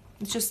thing.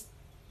 It's just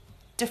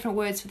different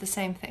words for the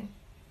same thing.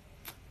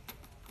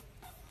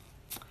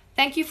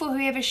 Thank you for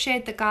whoever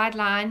shared the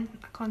guideline.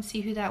 I can't see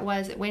who that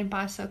was. It went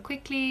by so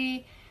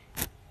quickly.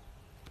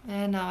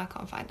 And now I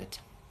can't find it.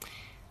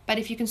 But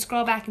if you can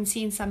scroll back and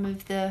see in some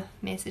of the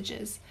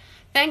messages.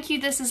 Thank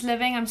you, This is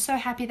Living. I'm so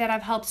happy that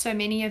I've helped so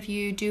many of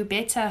you do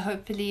better,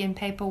 hopefully, in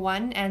paper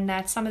 1, and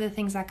that some of the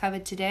things I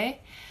covered today.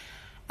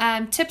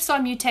 Tips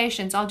on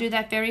mutations. I'll do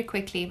that very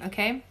quickly,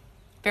 okay?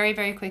 Very,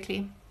 very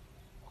quickly.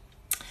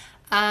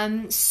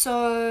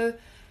 So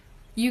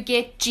you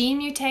get gene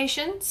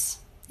mutations,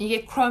 you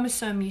get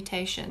chromosome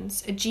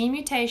mutations. A gene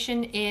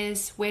mutation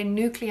is when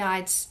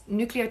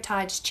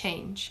nucleotides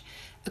change.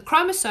 A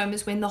chromosome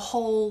is when the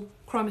whole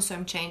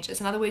chromosome changes.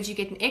 In other words, you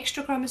get an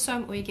extra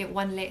chromosome or you get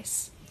one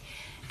less.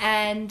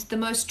 And the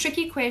most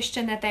tricky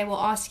question that they will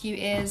ask you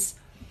is,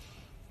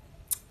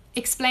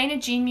 explain a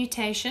gene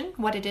mutation,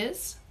 what it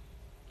is,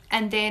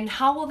 and then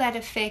how will that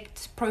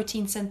affect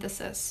protein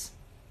synthesis?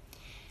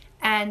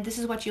 And this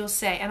is what you'll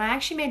say. And I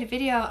actually made a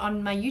video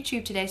on my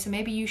YouTube today, so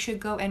maybe you should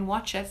go and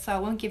watch it. So I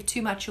won't give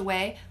too much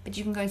away, but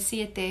you can go and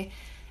see it there.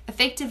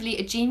 Effectively,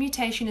 a gene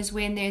mutation is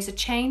when there's a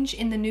change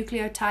in the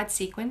nucleotide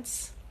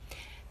sequence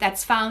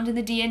that's found in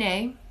the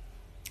DNA,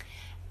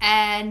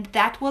 and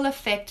that will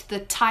affect the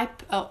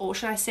type, or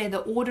should I say the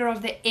order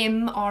of the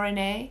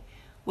mRNA,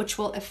 which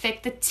will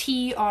affect the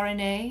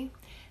tRNA.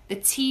 The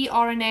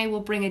tRNA will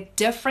bring a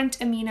different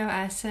amino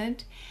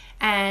acid,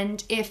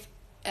 and if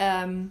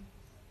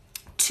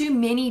too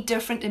many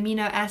different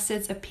amino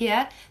acids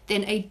appear,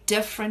 then a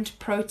different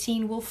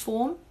protein will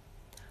form.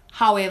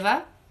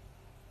 However,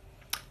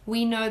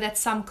 we know that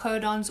some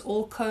codons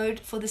all code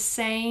for the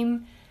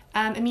same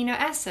amino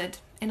acid.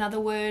 In other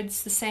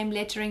words, the same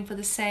lettering for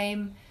the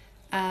same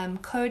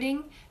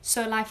coding.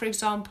 So like, for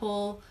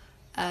example,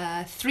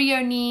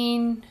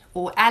 threonine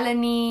or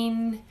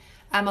alanine,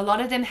 a lot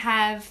of them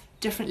have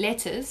different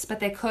letters, but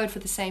they code for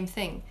the same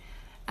thing.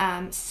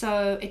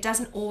 So it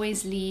doesn't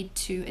always lead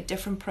to a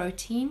different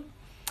protein.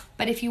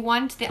 But if you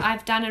want,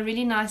 I've done a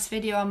really nice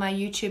video on my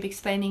YouTube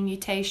explaining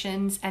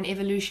mutations and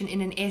evolution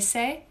in an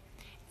essay.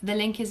 The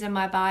link is in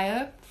my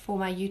bio for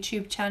my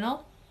YouTube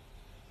channel.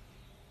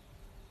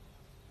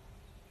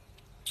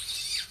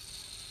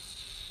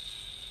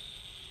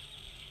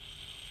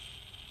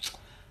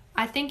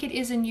 I think it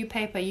is a new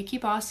paper. You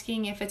keep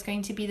asking if it's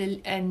going to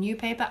be a new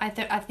paper. I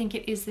think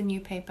it is the new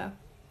paper.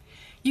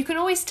 You can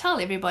always tell,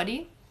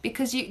 everybody,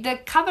 because the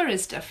cover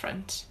is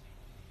different.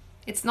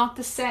 It's not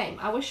the same.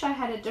 I wish I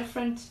had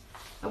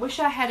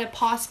a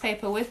past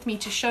paper with me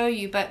to show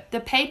you, but the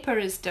paper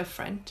is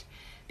different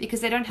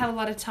because they don't have a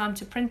lot of time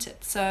to print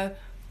it. So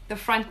the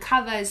front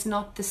cover is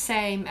not the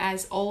same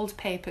as old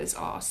papers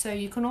are. So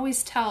you can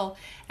always tell.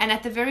 And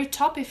at the very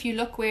top, if you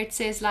look where it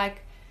says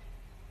like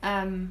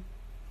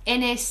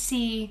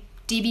NSC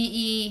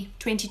DBE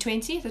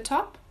 2020 at the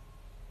top,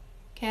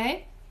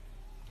 okay,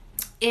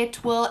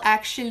 it will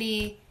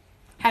actually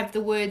have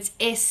the words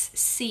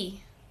SC,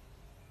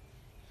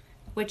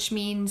 which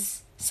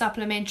means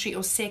supplementary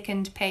or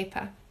second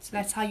paper. So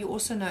that's how you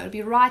also know. It'll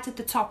be right at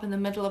the top in the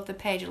middle of the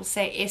page. It'll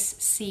say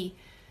SC,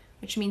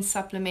 which means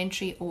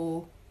supplementary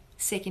or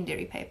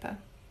secondary paper.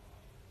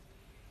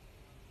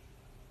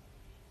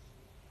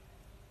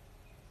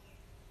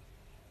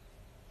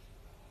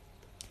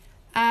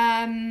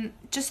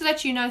 Just to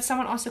let you know,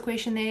 someone asked a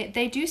question there.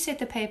 They do set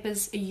the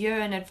papers a year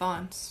in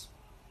advance,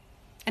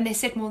 and they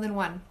set more than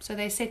one. So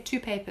they set 2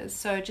 papers,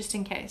 so just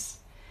in case.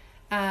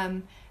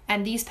 And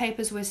these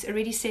papers was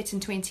already set in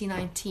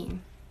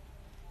 2019.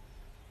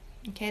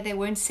 Okay, they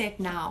weren't set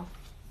now.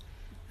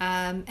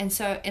 And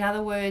so, in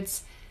other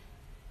words,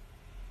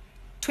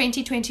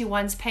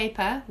 2021's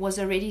paper was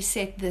already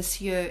set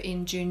this year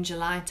in June,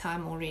 July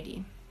time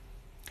already.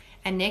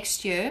 And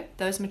next year,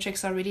 those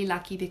matrics are really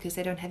lucky because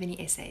they don't have any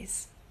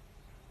essays.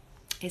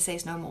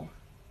 Essays no more.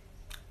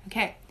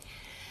 Okay.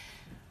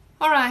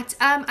 All right.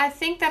 I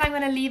think that I'm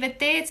going to leave it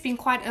there. It's been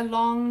quite a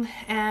long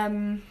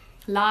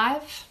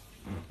live.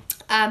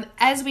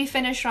 As we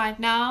finish right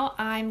now,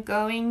 I'm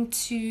going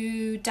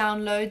to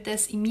download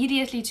this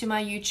immediately to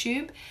my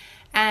YouTube,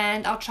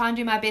 and I'll try and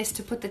do my best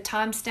to put the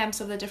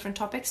timestamps of the different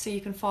topics so you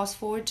can fast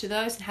forward to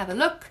those and have a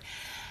look.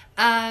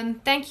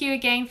 Thank you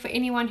again for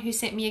anyone who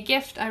sent me a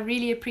gift. I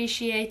really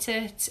appreciate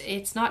it.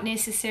 It's not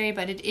necessary,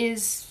 but it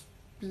is.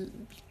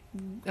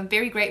 I'm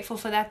very grateful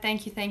for that.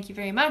 Thank you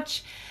very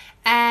much.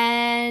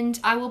 And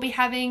I will be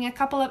having a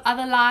couple of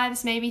other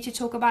lives, maybe to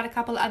talk about a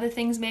couple of other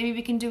things. Maybe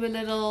we can do a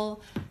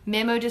little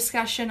memo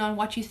discussion on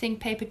what you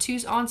think paper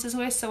 2's answers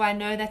were, so I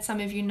know that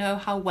some of you know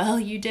how well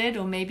you did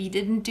or maybe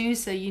didn't do,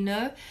 so you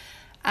know.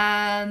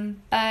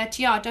 But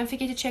yeah, don't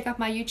forget to check out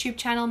my YouTube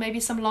channel. Maybe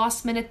some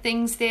last minute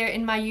things there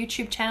in my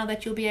YouTube channel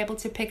that you'll be able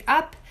to pick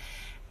up.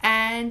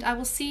 And I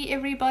will see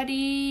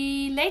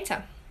everybody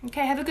later.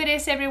 Okay, have a good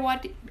essay,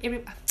 everyone.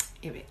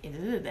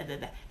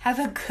 Have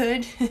a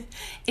good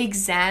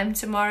exam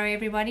tomorrow,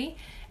 everybody,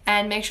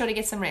 and make sure to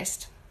get some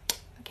rest.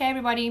 Okay,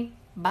 everybody.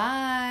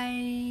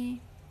 Bye.